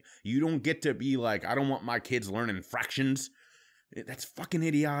say. You don't get to be like, I don't want my kids learning fractions. That's fucking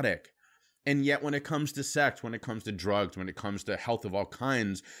idiotic. And yet when it comes to sex, when it comes to drugs, when it comes to health of all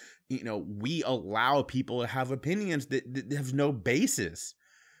kinds, you know, we allow people to have opinions that have no basis.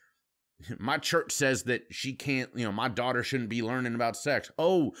 My church says that she can't, you know, my daughter shouldn't be learning about sex.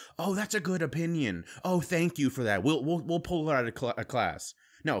 Oh, that's a good opinion. Oh, thank you for that. We'll pull her out of a class.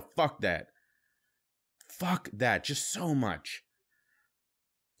 No, fuck that. Fuck that. Just so much.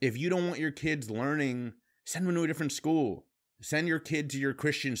 If you don't want your kids learning, send them to a different school. Send your kid to your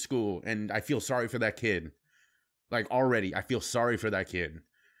Christian school. And I feel sorry for that kid. Like, already, I feel sorry for that kid.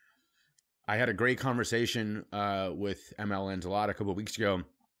 I had a great conversation with ML Angelada a couple of weeks ago.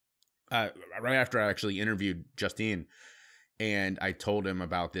 Right after I actually interviewed Justine, and I told him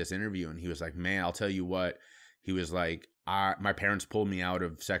about this interview, and he was like, man, I'll tell you what, he was like, my parents pulled me out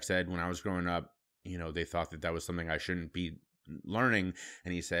of sex ed when I was growing up. You know, they thought that was something I shouldn't be learning.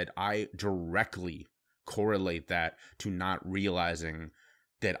 And he said, I directly correlate that to not realizing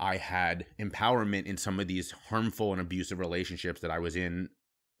that I had empowerment in some of these harmful and abusive relationships that I was in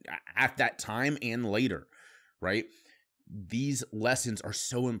at that time and later, right? These lessons are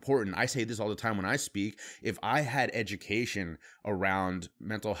so important. I say this all the time when I speak. If I had education around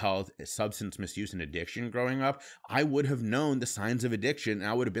mental health, substance misuse, and addiction growing up, I would have known the signs of addiction, and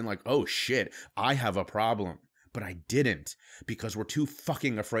I would have been like, oh shit, I have a problem. But I didn't, because we're too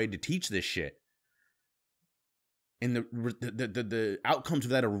fucking afraid to teach this shit. And the outcomes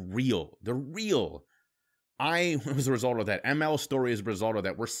of that are real. They're real. I was a result of that. ML's story is a result of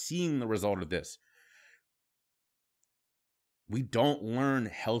that. We're seeing the result of this. We don't learn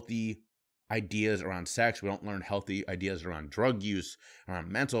healthy ideas around sex. We don't learn healthy ideas around drug use, around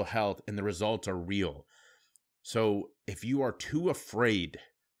mental health, and the results are real. So if you are too afraid,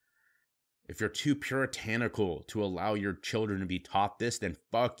 if you're too puritanical to allow your children to be taught this, then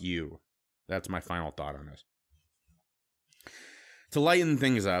fuck you. That's my final thought on this. To lighten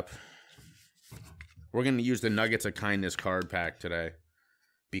things up, we're going to use the Nuggets of Kindness card pack today,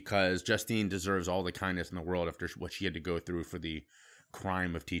 because Justine deserves all the kindness in the world after what she had to go through for the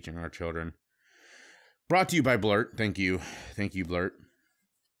crime of teaching our children. Brought to you by Blurt. Thank you. Thank you, Blurt.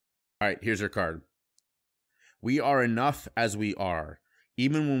 All right, here's her card. We are enough as we are,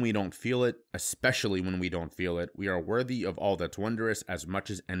 even when we don't feel it, especially when we don't feel it. We are worthy of all that's wondrous as much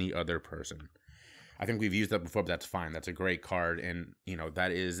as any other person. I think we've used that before, but that's fine. That's a great card. And, you know,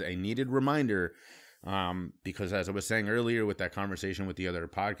 that is a needed reminder. Because as I was saying earlier with that conversation with the other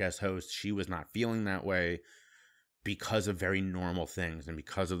podcast host, she was not feeling that way because of very normal things and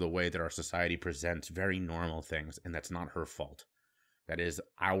because of the way that our society presents very normal things. And that's not her fault. That is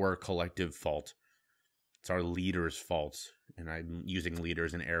our collective fault. It's our leaders' fault. And I'm using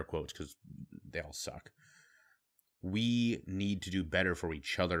leaders in air quotes because they all suck. We need to do better for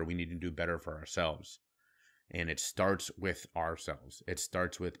each other. We need to do better for ourselves. And it starts with ourselves. It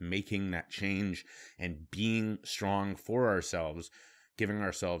starts with making that change and being strong for ourselves, giving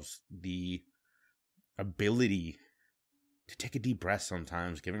ourselves the ability to take a deep breath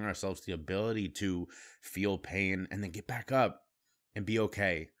sometimes, giving ourselves the ability to feel pain and then get back up and be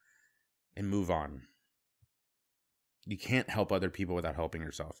okay and move on. You can't help other people without helping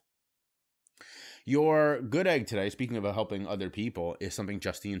yourself. Your good egg today, speaking about helping other people, is something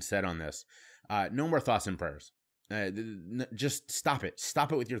Justine said on this. No more thoughts and prayers. Just stop it.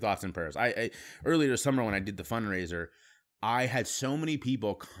 Stop it with your thoughts and prayers. I earlier this summer when I did the fundraiser, I had so many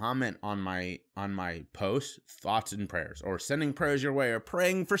people comment on my posts, thoughts and prayers, or sending prayers your way, or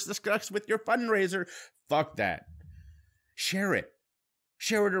praying for success with your fundraiser. Fuck that. Share it.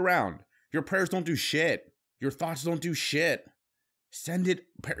 Share it around. Your prayers don't do shit. Your thoughts don't do shit. Send it,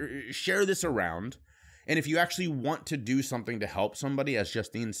 share this around. And if you actually want to do something to help somebody, as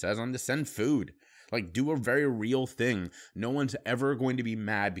Justine says on this, send food. Like, do a very real thing. No one's ever going to be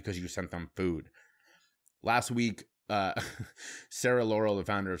mad because you sent them food. Last week, Sarah Laurel, the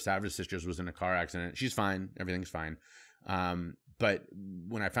founder of Savage Sisters, was in a car accident. She's fine. Everything's fine. But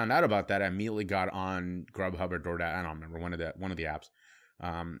when I found out about that, I immediately got on Grubhub or DoorDash. I don't remember, one of the apps,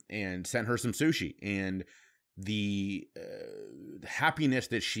 and sent her some sushi. And the happiness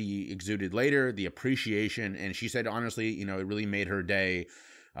that she exuded later, the appreciation, and she said, honestly, you know, it really made her day,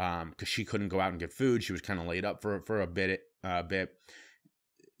 because she couldn't go out and get food. She was kind of laid up for a bit.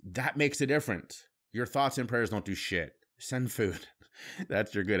 That makes a difference. Your thoughts and prayers don't do shit. Send food.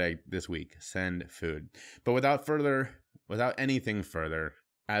 That's your good egg this week. Send food. But without anything further,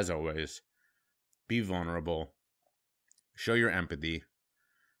 as always, be vulnerable, show your empathy,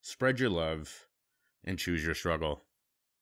 spread your love, and choose your struggle.